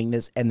not doing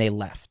this," and they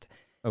left.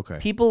 Okay.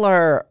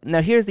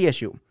 Now here's the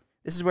issue.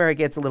 This is where it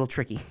gets a little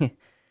tricky.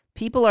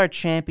 People are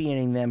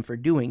championing them for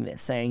doing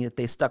this, saying that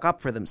they stuck up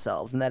for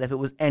themselves, and that if it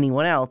was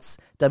anyone else,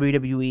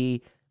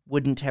 WWE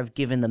wouldn't have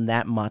given them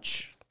that many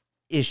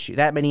issues.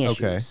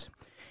 Okay.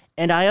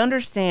 And I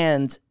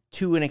understand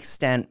to an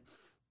extent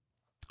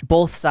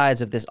both sides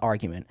of this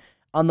argument.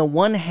 On the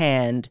one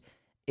hand,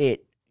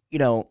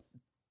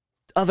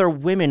 other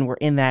women were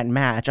in that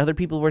match, other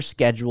people were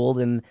scheduled,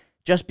 and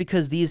just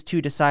because these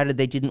two decided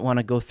they didn't want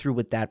to go through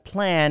with that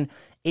plan,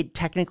 it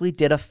technically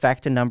did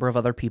affect a number of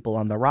other people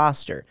on the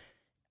roster.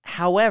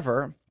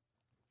 However,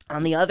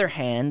 on the other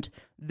hand,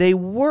 they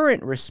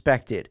weren't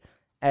respected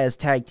as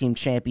tag team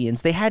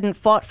champions. They hadn't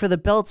fought for the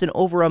belts in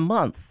over a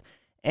month.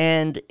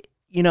 And,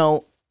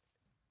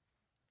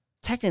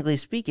 technically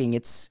speaking,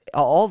 it's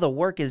all the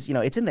work is,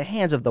 it's in the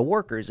hands of the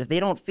workers. If they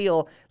don't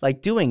feel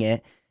like doing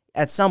it,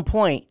 at some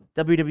point,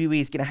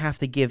 WWE is going to have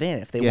to give in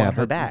if they want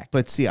her back.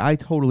 But see, I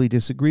totally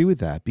disagree with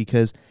that,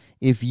 because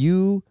if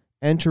you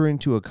enter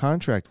into a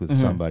contract with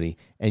somebody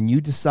and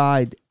you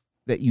decide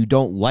that you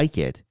don't like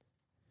it,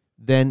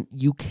 then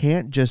you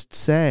can't just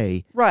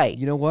say, right,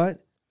 you know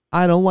what?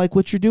 I don't like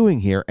what you're doing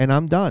here, and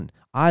I'm done.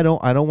 I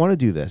don't want to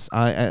do this.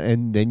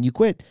 And then you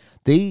quit.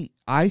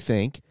 I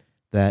think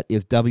that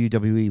if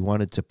WWE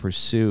wanted to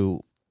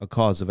pursue a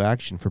cause of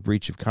action for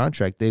breach of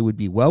contract, they would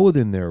be well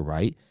within their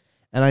right.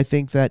 And I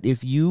think that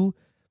if you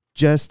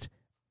just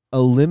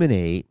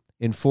eliminate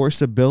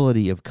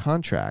enforceability of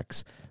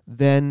contracts,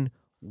 then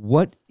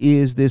what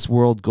is this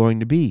world going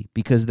to be?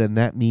 Because then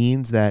that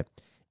means that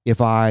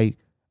if I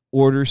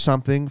order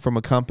something from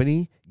a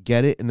company,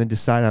 get it, and then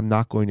decide I'm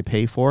not going to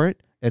pay for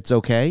it, it's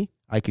okay.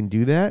 I can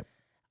do that.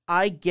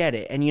 I get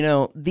it. And,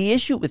 the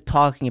issue with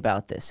talking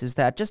about this is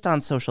that just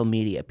on social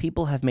media,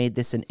 people have made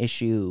this an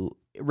issue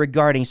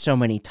regarding so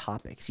many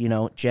topics,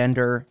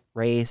 gender,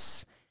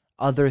 race,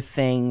 other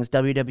things,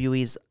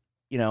 WWE's,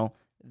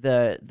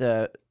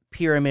 the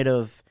pyramid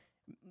of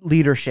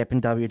leadership in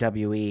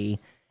WWE.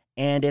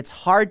 And it's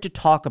hard to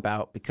talk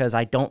about because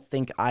I don't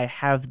think I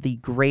have the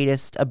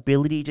greatest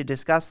ability to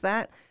discuss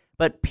that.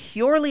 But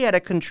purely at a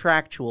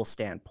contractual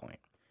standpoint,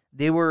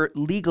 they were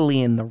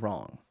legally in the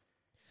wrong.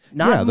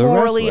 Not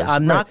morally.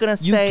 I'm not going to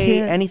say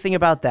anything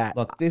about that.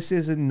 Look, this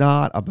is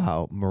not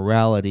about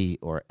morality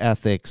or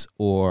ethics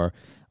or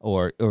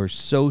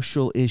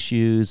social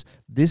issues.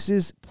 This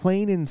is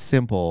plain and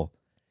simple.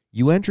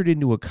 You entered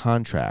into a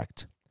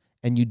contract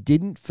and you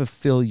didn't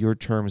fulfill your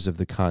terms of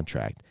the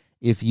contract.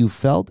 If you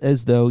felt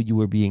as though you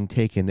were being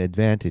taken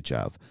advantage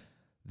of,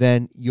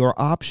 then your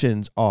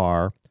options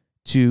are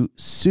to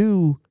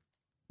sue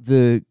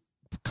the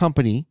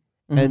company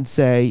and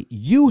say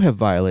you have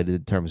violated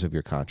the terms of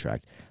your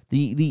contract.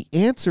 The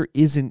answer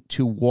isn't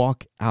to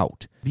walk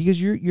out,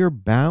 because you're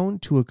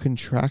bound to a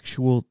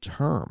contractual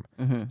term.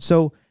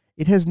 So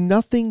it has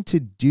nothing to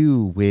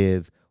do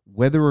with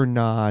whether or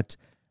not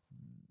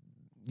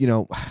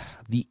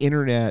the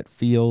internet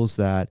feels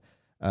that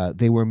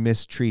they were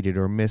mistreated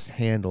or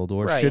mishandled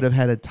or should have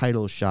had a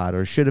title shot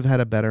or should have had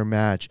a better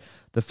match.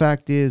 The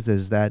fact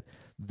is that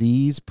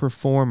these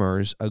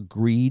performers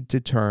agreed to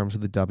terms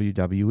with the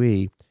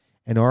WWE,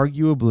 and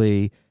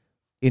arguably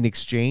in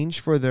exchange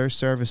for their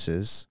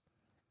services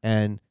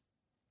and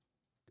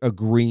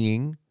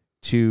agreeing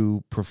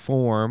to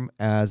perform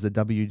as the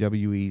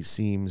WWE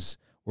seems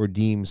or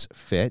deems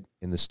fit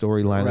in the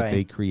storyline that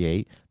they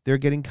create, they're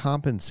getting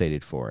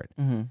compensated for it.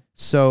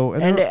 So,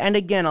 and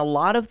again, a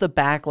lot of the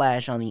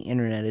backlash on the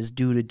internet is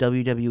due to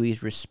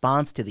WWE's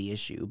response to the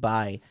issue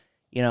by,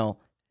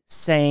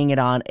 saying it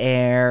on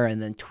air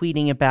and then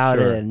tweeting about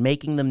it and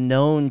making them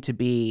known to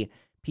be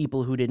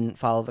people who didn't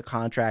follow the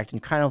contract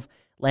and kind of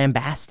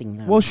lambasting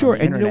them. Well, sure,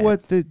 and you know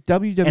what, the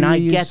WWE and I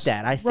get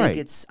that. I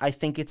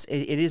think it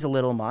is a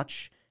little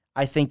much.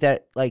 I think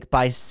that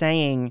by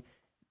saying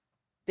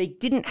they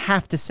didn't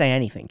have to say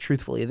anything.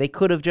 Truthfully, they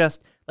could have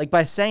just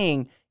by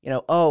saying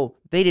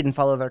they didn't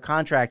follow their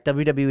contract.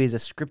 WWE is a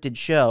scripted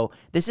show.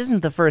 This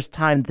isn't the first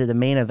time that the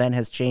main event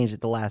has changed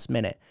at the last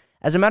minute.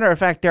 As a matter of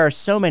fact, there are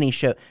so many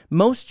shows.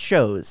 Most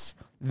shows,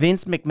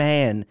 Vince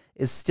McMahon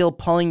is still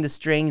pulling the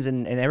strings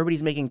and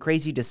everybody's making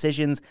crazy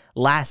decisions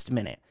last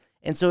minute.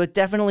 And so it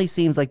definitely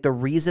seems like the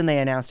reason they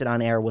announced it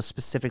on air was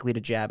specifically to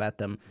jab at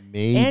them.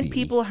 Maybe. And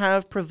people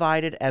have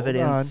provided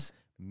evidence.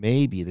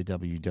 Maybe the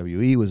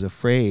WWE was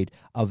afraid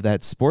of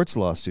that sports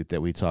lawsuit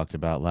that we talked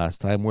about last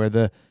time, where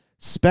the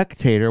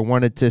Spectator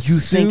wanted to sue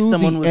think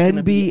someone the was going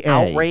to be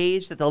NBA.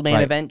 outraged that the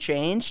main event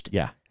changed?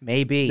 Yeah.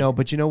 Maybe. No,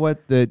 but you know what?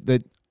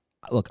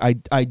 Look, I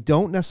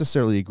don't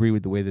necessarily agree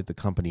with the way that the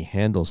company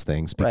handles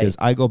things, because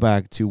I go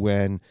back to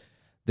when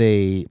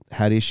they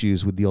had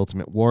issues with The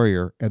Ultimate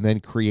Warrior and then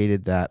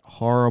created that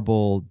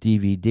horrible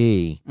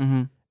DVD.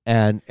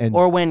 And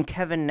or when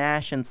Kevin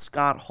Nash and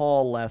Scott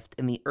Hall left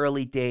in the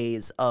early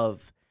days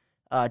of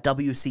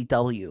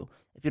WCW.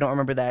 If you don't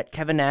remember that,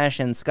 Kevin Nash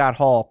and Scott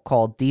Hall,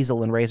 called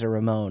Diesel and Razor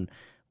Ramon,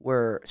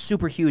 were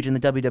super huge in the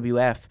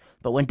WWF.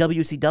 But when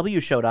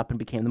WCW showed up and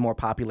became the more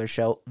popular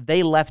show,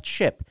 they left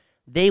ship.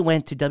 They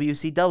went to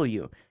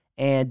WCW.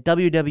 And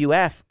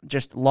WWF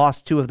just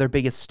lost two of their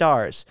biggest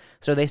stars.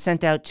 So they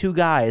sent out two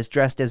guys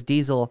dressed as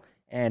Diesel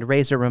and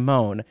Razor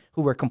Ramon,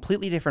 who were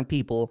completely different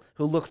people,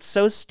 who looked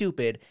so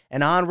stupid.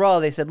 And on Raw,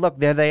 they said, look,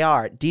 there they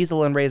are,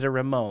 Diesel and Razor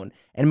Ramon,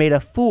 and made a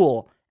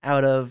fool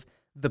out of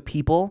the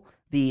people,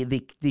 the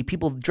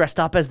people dressed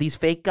up as these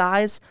fake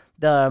guys,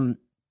 the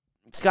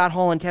Scott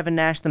Hall and Kevin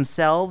Nash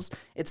themselves.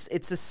 It's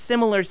a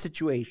similar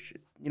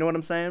situation. You know what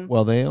I'm saying?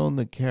 Well, they own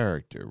the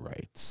character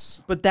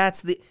rights. But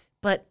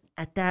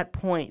at that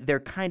point, they're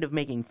kind of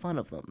making fun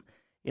of them,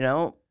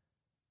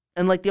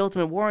 And like The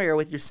Ultimate Warrior,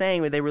 with you're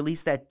saying, where they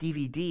released that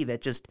DVD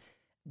that just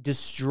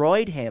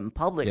destroyed him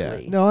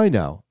publicly. Yeah.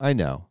 No, I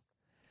know.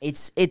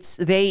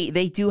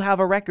 They do have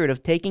a record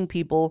of taking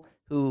people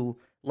who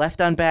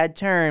left on bad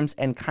terms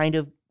and kind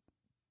of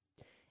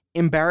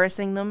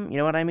embarrassing them. You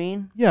know what I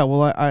mean? Yeah,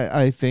 well,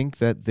 I think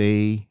that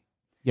they,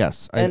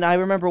 yes. And I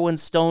remember when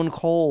Stone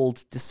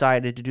Cold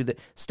decided to do that.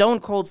 Stone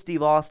Cold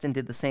Steve Austin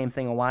did the same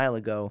thing a while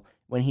ago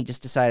when he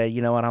just decided,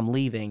 you know what, I'm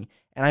leaving.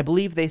 And I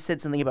believe they said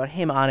something about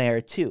him on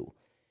air too.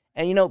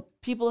 And you know,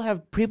 people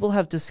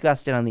have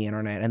discussed it on the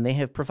internet, and they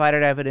have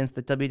provided evidence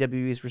that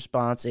WWE's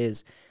response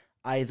is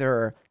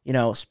either, you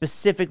know,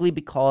 specifically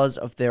because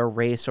of their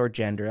race or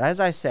gender. As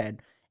I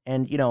said,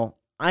 and you know,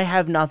 I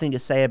have nothing to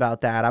say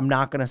about that. I'm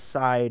not going to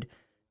side.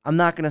 I'm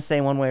not going to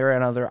say one way or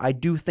another. I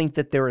do think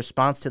that their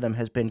response to them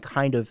has been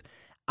kind of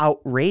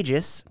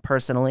outrageous,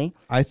 personally.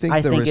 I think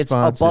it's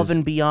above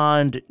and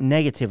beyond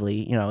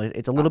negatively. You know,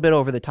 it's a little bit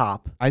over the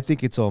top. I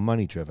think it's all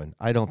money driven.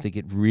 I don't think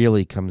it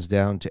really comes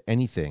down to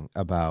anything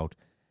about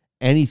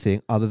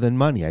anything other than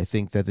money. I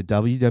think that the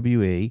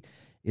WWE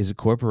is a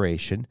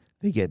corporation.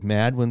 They get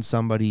mad when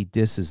somebody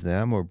disses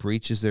them or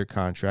breaches their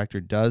contract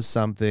or does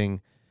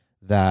something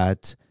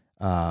that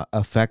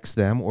affects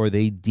them, or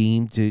they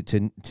deem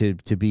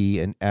to be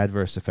an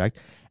adverse effect.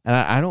 And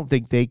I don't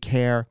think they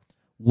care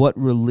what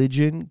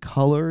religion,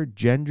 color,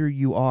 gender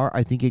you are.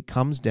 I think it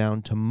comes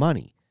down to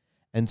money.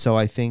 And so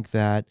I think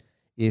that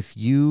if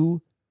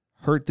you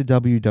hurt the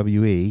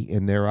WWE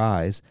in their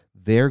eyes,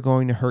 they're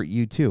going to hurt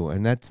you too.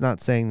 And that's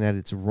not saying that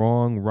it's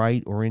wrong,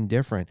 right, or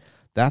indifferent.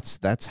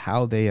 That's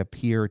how they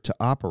appear to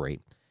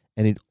operate.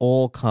 And it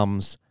all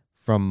comes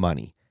from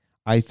money.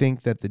 I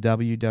think that the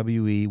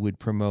WWE would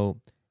promote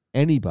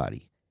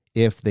anybody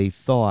if they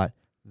thought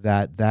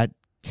that that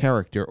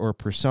character or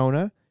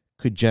persona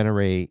could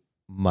generate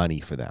money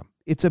for them.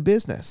 It's a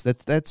business.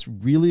 That's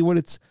really what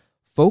it's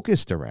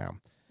focused around.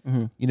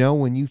 Mm-hmm. You know,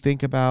 when you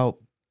think about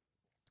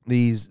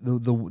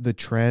the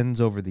trends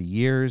over the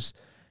years,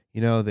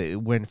 you know,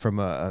 it went from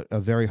a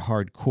very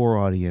hardcore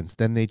audience.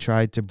 Then they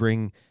tried to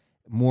bring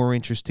more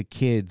interest to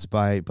kids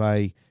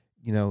by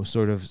you know,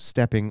 sort of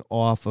stepping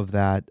off of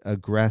that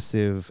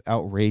aggressive,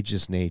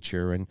 outrageous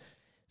nature. And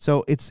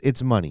so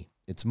it's money.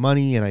 It's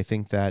money, and I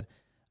think that,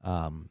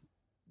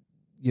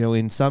 you know,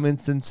 in some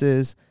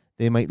instances,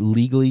 they might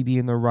legally be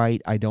in the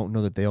right. I don't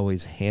know that they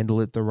always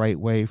handle it the right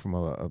way from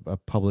a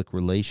public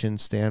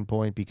relations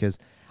standpoint, because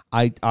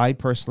I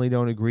personally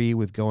don't agree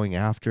with going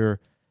after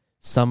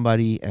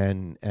somebody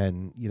and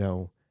you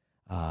know,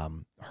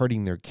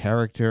 hurting their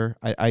character.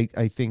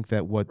 I think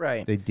that what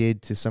they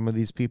did to some of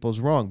these people is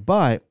wrong.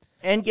 But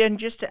and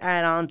just to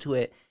add on to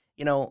it,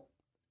 you know,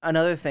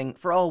 another thing,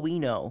 for all we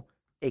know,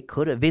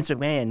 Vince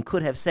McMahon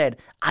could have said,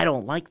 I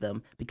don't like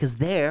them because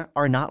they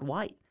are not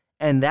white.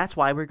 And that's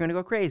why we're going to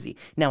go crazy.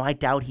 Now, I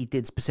doubt he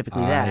did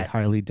specifically that. I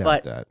highly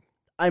doubt that.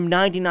 I'm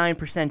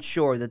 99%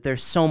 sure that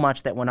there's so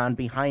much that went on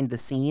behind the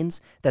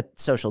scenes that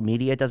social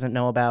media doesn't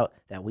know about,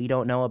 that we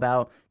don't know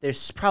about.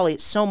 There's probably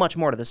so much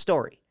more to the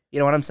story. You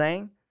know what I'm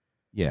saying?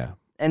 Yeah.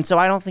 And so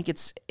I don't think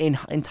it's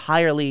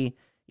entirely,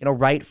 you know,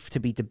 right to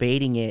be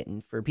debating it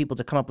and for people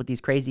to come up with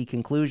these crazy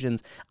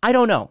conclusions. I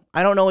don't know.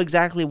 I don't know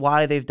exactly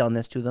why they've done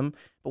this to them.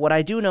 But what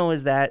I do know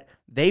is that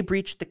they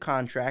breached the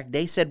contract.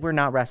 They said, we're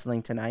not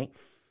wrestling tonight.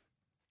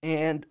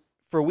 And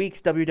for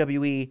weeks,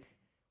 WWE,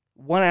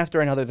 one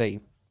after another, they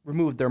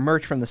removed their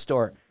merch from the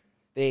store.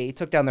 They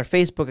took down their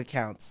Facebook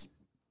accounts.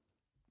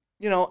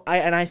 You know,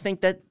 I think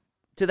that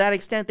to that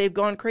extent, they've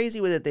gone crazy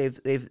with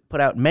it. They've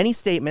put out many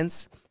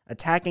statements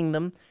attacking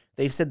them.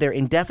 They've said they're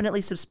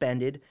indefinitely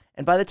suspended.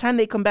 And by the time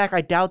they come back,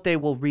 I doubt they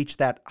will reach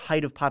that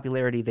height of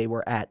popularity they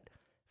were at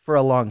for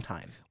a long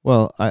time.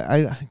 Well,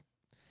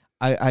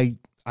 I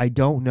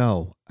don't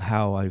know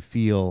how I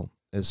feel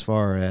as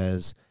far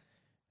as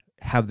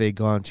have they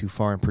gone too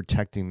far in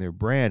protecting their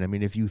brand. I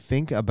mean, if you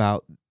think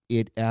about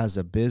it as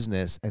a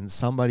business and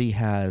somebody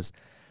has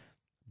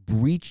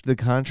breached the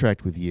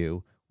contract with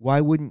you,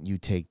 why wouldn't you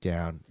take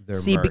down their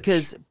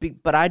merch?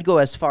 But I'd go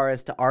as far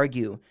as to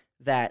argue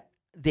that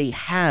they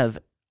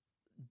have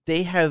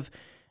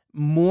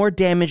more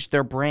damaged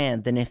their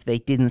brand than if they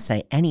didn't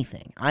say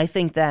anything. I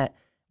think that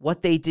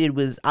what they did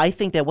was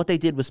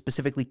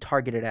specifically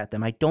targeted at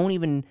them.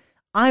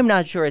 I'm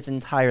not sure it's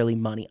entirely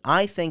money.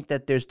 I think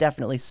that there's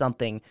definitely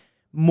something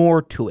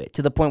more to it,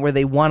 to the point where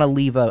they want to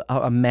leave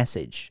a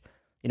message,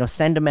 you know,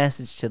 send a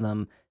message to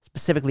them,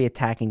 specifically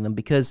attacking them,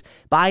 because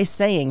by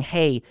saying,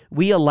 hey,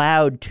 we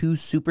allowed two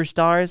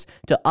superstars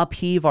to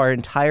upheave our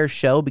entire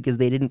show because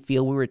they didn't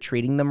feel we were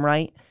treating them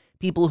right,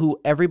 people who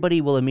everybody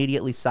will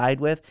immediately side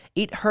with,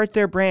 it hurt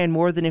their brand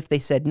more than if they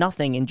said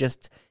nothing and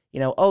just, you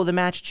know, oh, the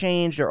match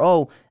changed, or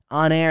oh,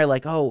 on air,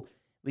 like, oh,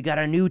 we got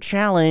a new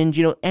challenge,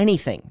 you know,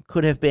 anything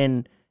could have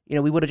been, you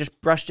know, we would have just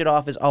brushed it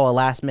off as, oh, a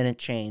last-minute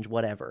change,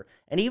 whatever.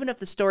 And even if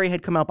the story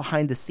had come out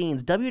behind the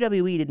scenes,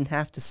 WWE didn't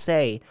have to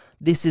say,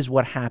 this is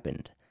what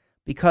happened.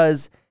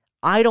 Because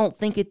I don't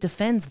think it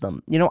defends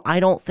them. You know, I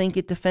don't think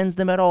it defends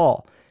them at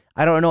all.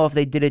 I don't know if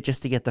they did it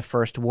just to get the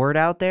first word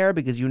out there,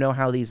 because you know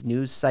how these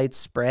news sites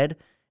spread,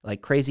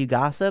 like crazy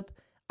gossip.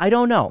 I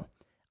don't know.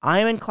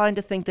 I'm inclined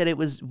to think that it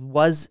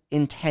was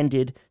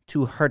intended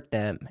to hurt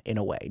them in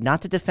a way.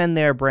 Not to defend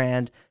their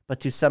brand,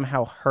 but to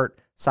somehow hurt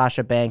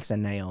Sasha Banks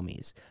and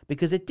Naomi's,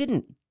 because it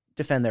didn't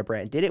defend their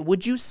brand, did it?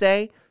 Would you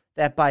say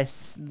that by,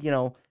 you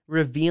know,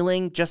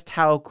 revealing just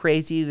how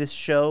crazy this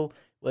show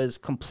was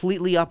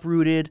completely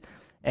uprooted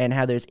and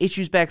how there's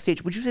issues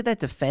backstage. Would you say that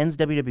defends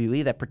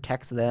WWE, that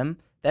protects them?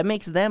 That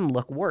makes them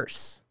look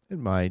worse. It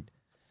might.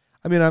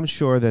 I mean, I'm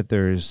sure that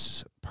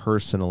there's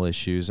personal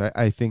issues.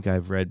 I think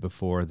I've read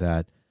before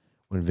that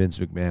when Vince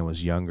McMahon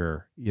was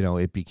younger,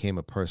 it became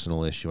a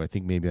personal issue. I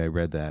think maybe I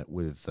read that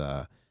with,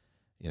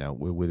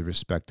 with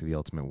respect to the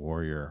Ultimate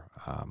Warrior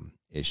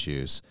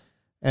issues.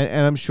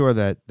 And I'm sure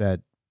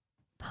that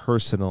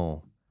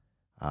personal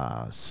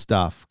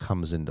stuff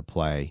comes into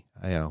play.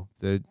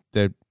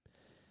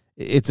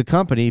 It's a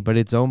company, but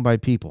it's owned by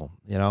people,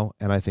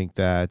 and I think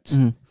that.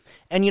 Mm-hmm.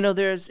 And,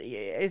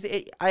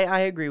 I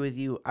agree with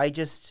you. I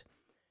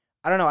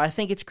don't know. I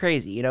think it's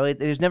crazy.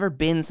 There's never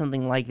been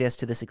something like this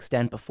to this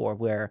extent before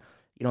where,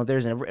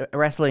 there's a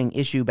wrestling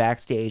issue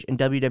backstage and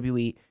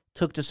WWE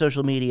took to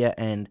social media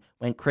and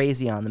went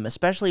crazy on them,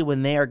 especially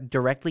when they are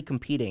directly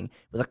competing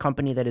with a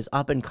company that is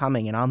up and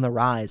coming and on the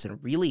rise and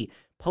really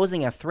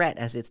posing a threat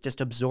as it's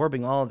just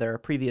absorbing all of their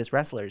previous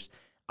wrestlers.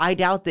 I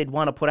doubt they'd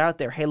want to put out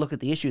there, hey, look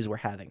at the issues we're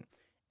having.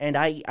 And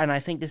I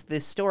think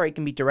this story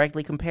can be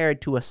directly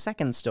compared to a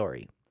second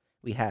story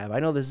we have.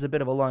 I know this is a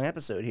bit of a long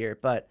episode here,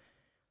 but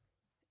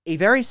a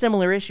very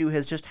similar issue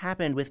has just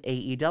happened with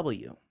AEW.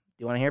 Do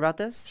you want to hear about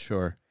this?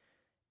 Sure.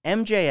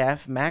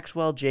 MJF,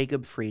 Maxwell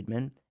Jacob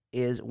Friedman,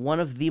 is one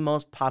of the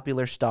most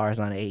popular stars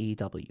on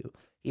AEW.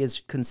 He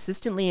is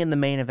consistently in the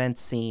main event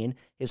scene.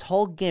 His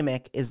whole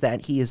gimmick is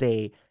that he is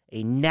a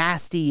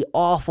nasty,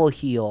 awful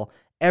heel.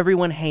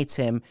 Everyone hates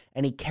him,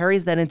 and he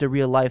carries that into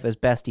real life as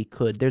best he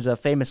could. There's a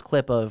famous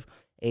clip of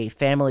a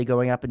family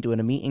going up and doing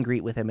a meet and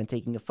greet with him and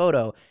taking a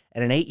photo,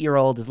 and an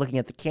 8-year-old is looking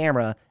at the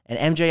camera,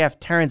 and MJF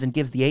turns and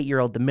gives the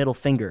 8-year-old the middle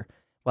finger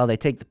while they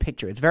take the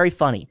picture. It's very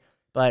funny,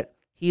 but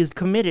he is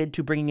committed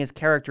to bringing his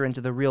character into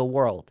the real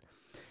world.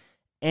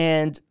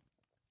 And,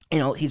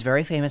 he's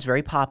very famous,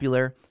 very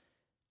popular,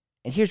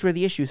 and here's where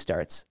the issue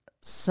starts.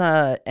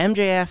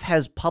 MJF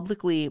has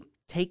publicly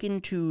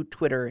taken to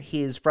Twitter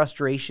his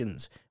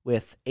frustrations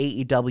with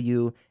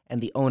AEW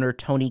and the owner,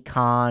 Tony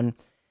Khan.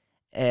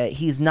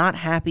 He's not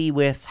happy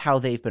with how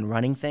they've been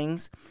running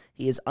things.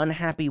 He is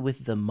unhappy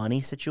with the money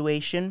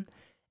situation.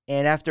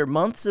 And after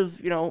months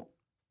of,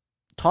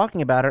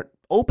 talking about it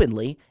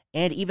openly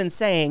and even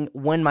saying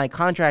when my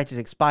contract is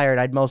expired,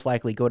 I'd most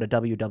likely go to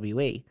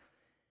WWE,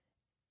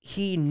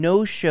 he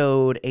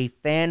no-showed a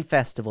fan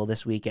festival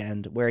this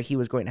weekend where he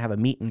was going to have a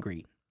meet and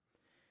greet.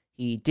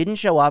 He didn't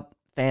show up.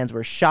 Fans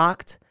were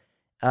shocked.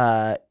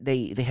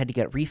 They had to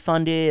get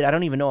refunded. I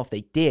don't even know if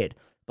they did,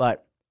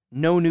 but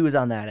no news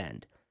on that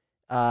end.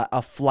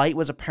 A flight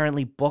was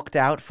apparently booked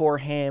out for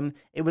him.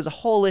 It was a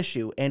whole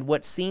issue, and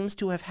what seems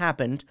to have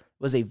happened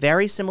was a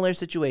very similar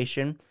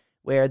situation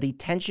where the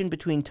tension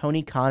between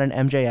Tony Khan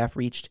and MJF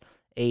reached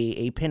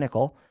a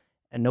pinnacle,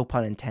 and no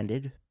pun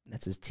intended,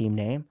 that's his team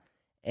name,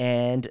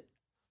 and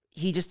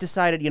he just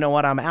decided, you know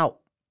what, I'm out.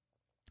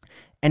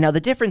 And now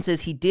the difference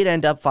is he did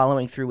end up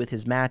following through with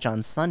his match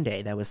on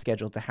Sunday that was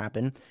scheduled to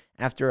happen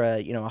after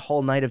a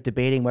whole night of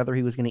debating whether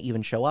he was going to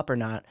even show up or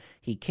not.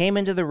 He came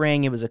into the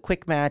ring. It was a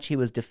quick match. He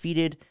was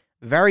defeated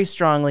very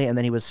strongly, and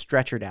then he was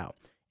stretchered out.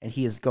 And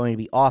he is going to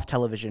be off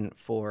television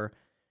for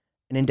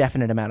an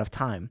indefinite amount of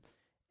time.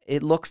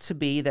 It looks to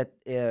be that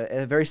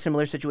a very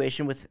similar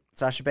situation with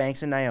Sasha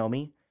Banks and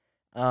Naomi.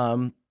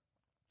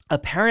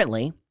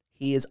 Apparently,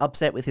 he is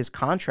upset with his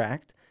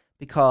contract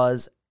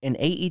because an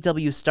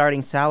AEW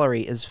starting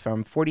salary is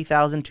from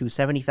 $40,000 to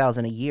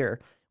 $70,000 a year,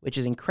 which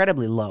is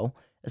incredibly low,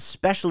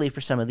 especially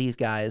for some of these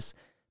guys.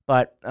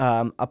 But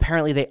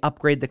apparently they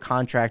upgrade the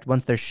contract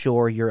once they're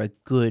sure you're a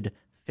good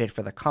fit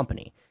for the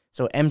company.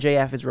 So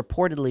MJF is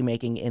reportedly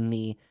making in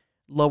the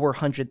lower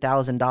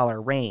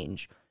 $100,000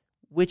 range,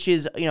 which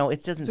is,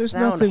 it doesn't There's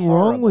sound nothing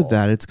horrible. wrong with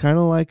that. It's kind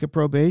of like a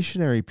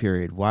probationary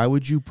period. Why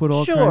would you put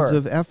all kinds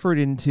of effort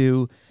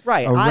into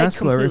right. a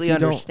wrestler? I completely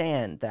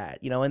understand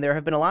that, and there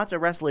have been lots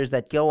of wrestlers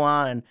that go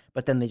on,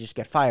 but then they just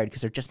get fired because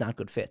they're just not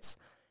good fits.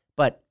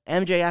 But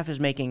MJF is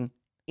making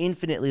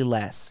infinitely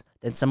less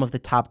than some of the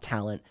top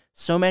talent.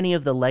 So many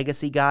of the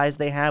legacy guys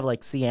they have,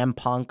 like CM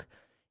Punk,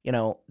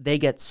 they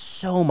get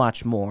so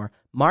much more.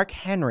 Mark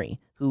Henry,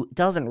 who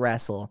doesn't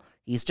wrestle,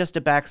 he's just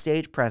a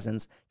backstage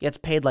presence, gets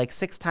paid like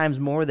 6 times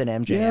more than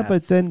MJF. Yeah,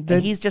 but then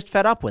and he's just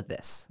fed up with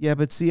this. Yeah,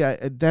 but see,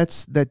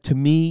 that to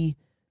me,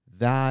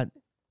 that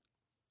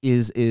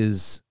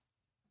is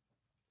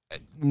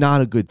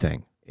not a good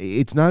thing.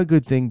 It's not a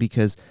good thing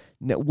because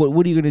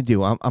what are you going to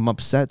do? I'm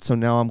upset, so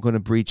now I'm going to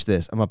breach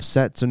this. I'm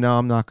upset, so now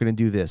I'm not going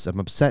to do this. I'm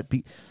upset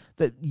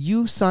that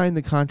you signed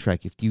the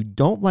contract. If you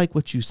don't like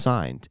what you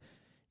signed,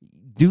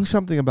 do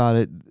something about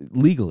it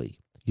legally.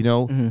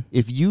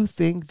 If you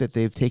think that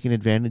they've taken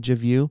advantage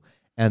of you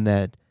and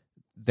that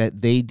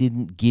they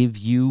didn't give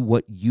you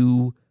what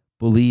you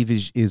believe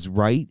is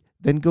right,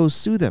 then go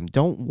sue them.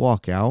 Don't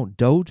walk out.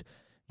 Don't,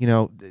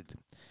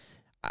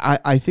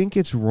 I think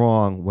it's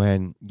wrong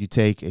when you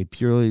take a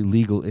purely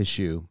legal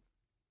issue,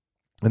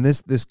 and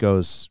this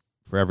goes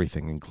for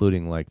everything,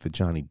 including like the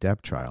Johnny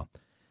Depp trial.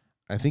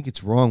 I think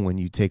it's wrong when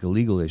you take a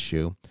legal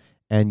issue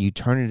and you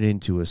turn it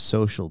into a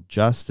social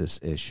justice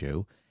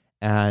issue,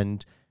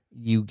 and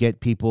you get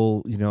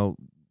people,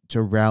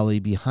 to rally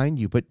behind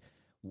you. But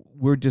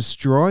we're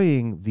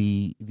destroying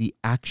the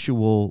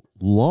actual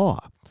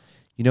law.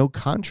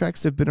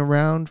 Contracts have been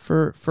around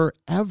for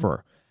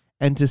forever.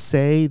 And to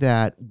say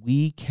that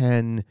we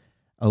can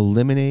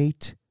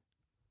eliminate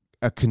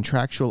a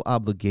contractual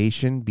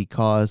obligation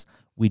because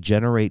we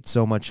generate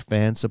so much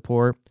fan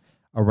support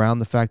around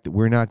the fact that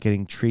we're not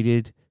getting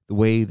treated the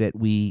way that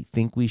we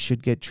think we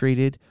should get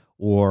treated,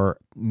 or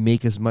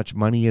make as much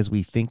money as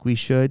we think we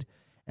should,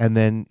 and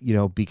then,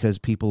 because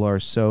people are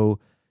so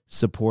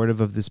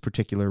supportive of this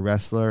particular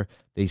wrestler,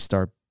 they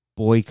start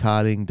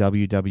boycotting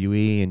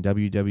WWE, and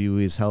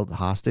WWE is held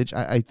hostage.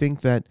 I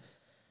think that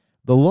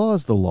the law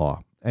is the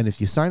law. And if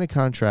you sign a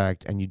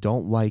contract and you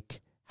don't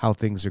like how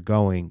things are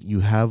going, you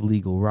have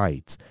legal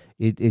rights.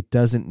 It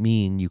doesn't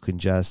mean you can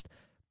just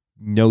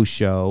no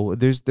show.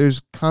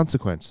 There's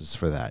consequences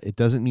for that. It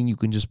doesn't mean you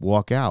can just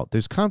walk out.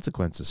 There's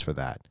consequences for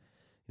that.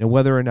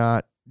 Whether or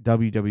not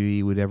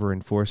WWE would ever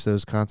enforce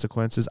those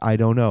consequences, I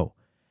don't know.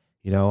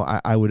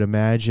 I would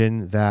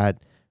imagine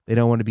that they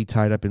don't want to be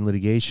tied up in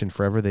litigation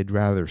forever. They'd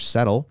rather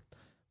settle.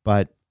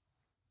 But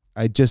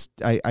I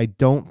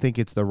don't think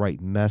it's the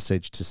right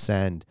message to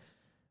send,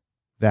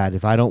 that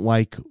if I don't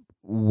like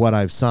what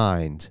I've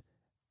signed,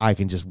 I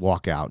can just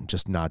walk out and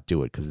just not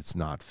do it because it's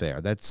not fair.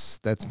 That's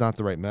not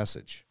the right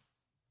message.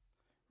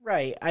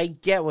 Right. I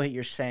get what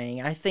you're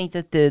saying. I think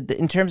that the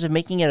in terms of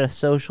making it a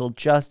social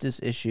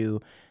justice issue,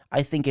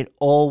 I think it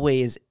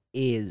always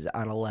is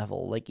on a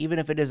level. Like, even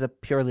if it is a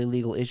purely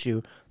legal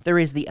issue, there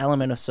is the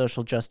element of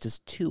social justice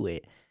to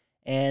it.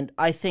 And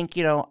I think,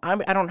 I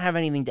don't have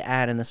anything to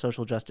add in the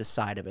social justice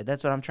side of it.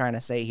 That's what I'm trying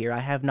to say here. I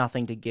have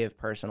nothing to give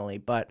personally,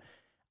 but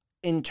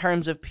in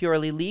terms of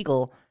purely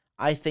legal,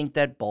 I think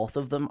that both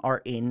of them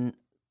are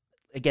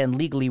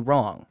legally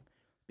wrong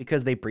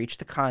because they breached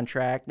the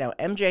contract. Now,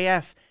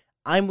 MJF,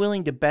 I'm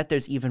willing to bet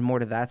there's even more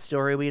to that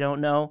story we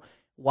don't know.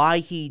 Why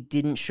he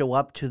didn't show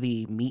up to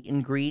the meet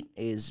and greet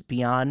is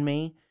beyond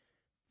me.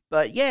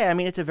 But yeah, I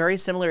mean, it's a very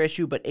similar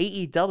issue, but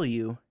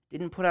AEW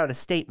didn't put out a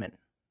statement.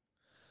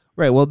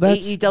 Right, well,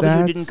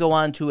 AEW didn't go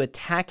on to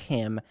attack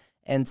him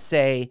and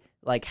say,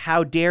 like,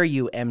 how dare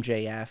you,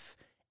 MJF?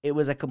 It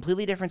was a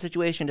completely different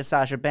situation to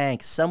Sasha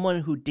Banks.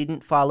 Someone who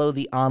didn't follow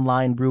the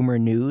online rumor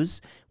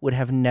news would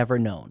have never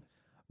known.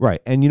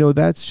 Right. And,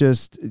 that's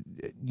just,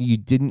 you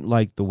didn't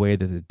like the way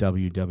that the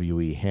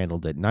WWE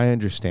handled it. And I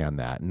understand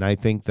that. And I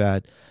think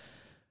that,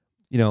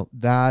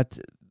 that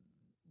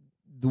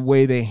the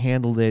way they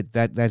handled it,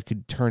 that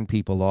could turn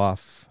people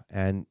off.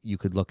 And you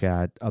could look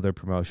at other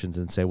promotions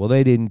and say, well,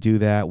 they didn't do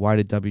that. Why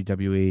did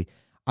WWE?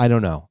 I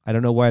don't know. I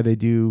don't know why they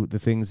do the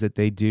things that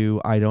they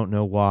do. I don't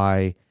know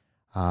why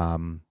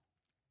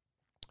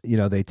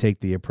they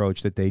take the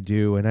approach that they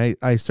do. And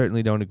I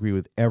certainly don't agree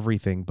with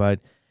everything, but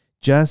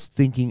just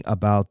thinking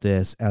about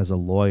this as a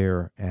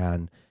lawyer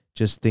and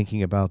just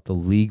thinking about the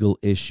legal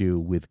issue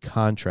with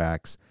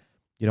contracts,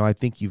 I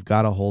think you've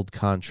got to hold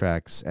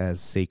contracts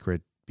as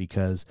sacred,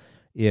 because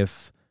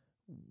if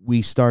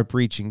we start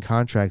breaching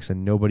contracts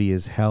and nobody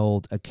is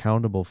held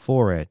accountable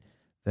for it,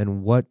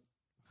 then what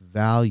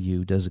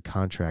value does a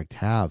contract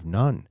have?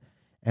 None.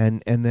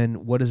 And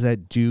then what does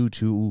that do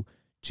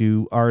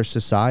to our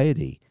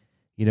society?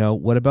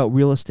 What about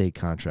real estate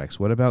contracts?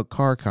 What about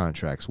car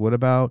contracts? What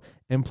about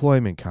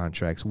employment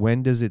contracts?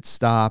 When does it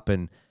stop?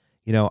 And,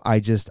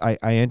 I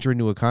enter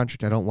into a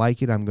contract. I don't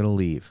like it. I'm going to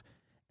leave.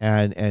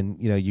 And,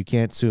 you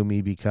can't sue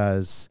me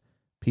because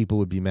people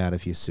would be mad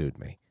if you sued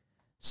me.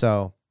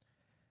 So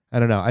I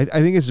don't know. I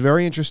think it's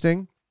very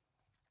interesting.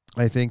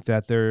 I think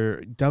that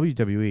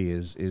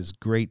WWE is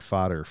great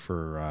fodder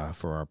for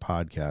our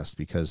podcast,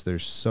 because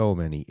there's so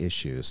many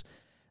issues.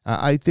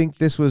 I think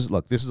this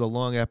is a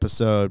long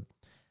episode.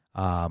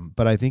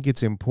 But I think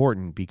it's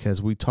important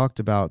because we talked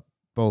about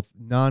both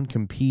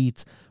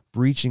non-compete,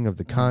 breaching of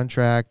the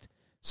contract.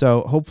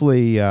 So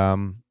hopefully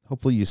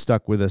you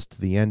stuck with us to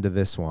the end of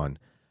this one,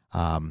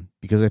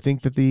 because I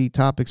think that the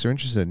topics are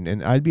interesting,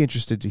 and I'd be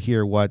interested to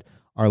hear what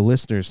our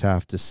listeners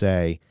have to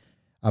say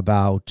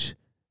about,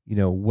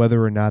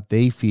 whether or not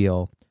they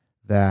feel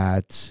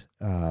that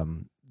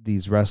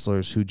these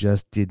wrestlers who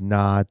just did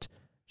not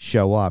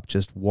show up,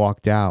 just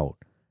walked out,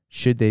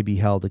 should they be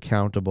held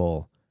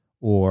accountable?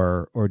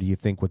 Or do you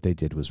think what they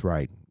did was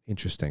right?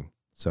 Interesting.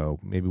 So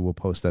maybe we'll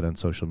post that on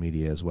social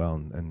media as well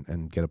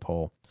and get a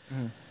poll.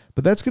 Mm-hmm.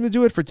 But that's going to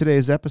do it for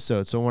today's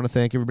episode. So I want to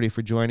thank everybody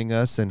for joining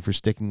us and for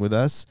sticking with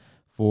us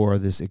for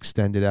this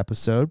extended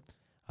episode.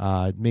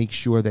 Make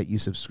sure that you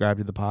subscribe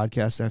to the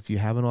podcast if you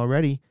haven't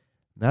already.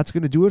 That's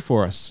going to do it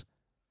for us.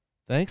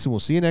 Thanks, and we'll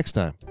see you next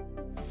time.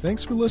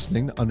 Thanks for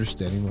listening to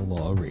Understanding the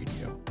Law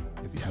Radio.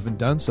 If you haven't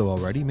done so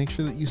already, make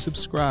sure that you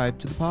subscribe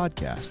to the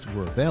podcast.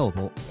 We're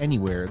available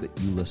anywhere that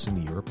you listen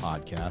to your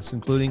podcasts,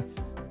 including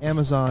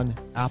Amazon,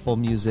 Apple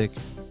Music,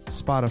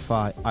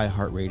 Spotify,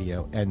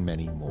 iHeartRadio, and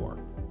many more.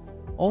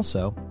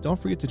 Also, don't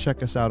forget to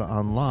check us out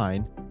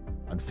online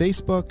on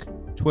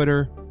Facebook,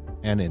 Twitter,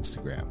 and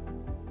Instagram.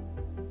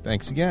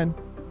 Thanks again.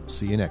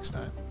 See you next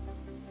time.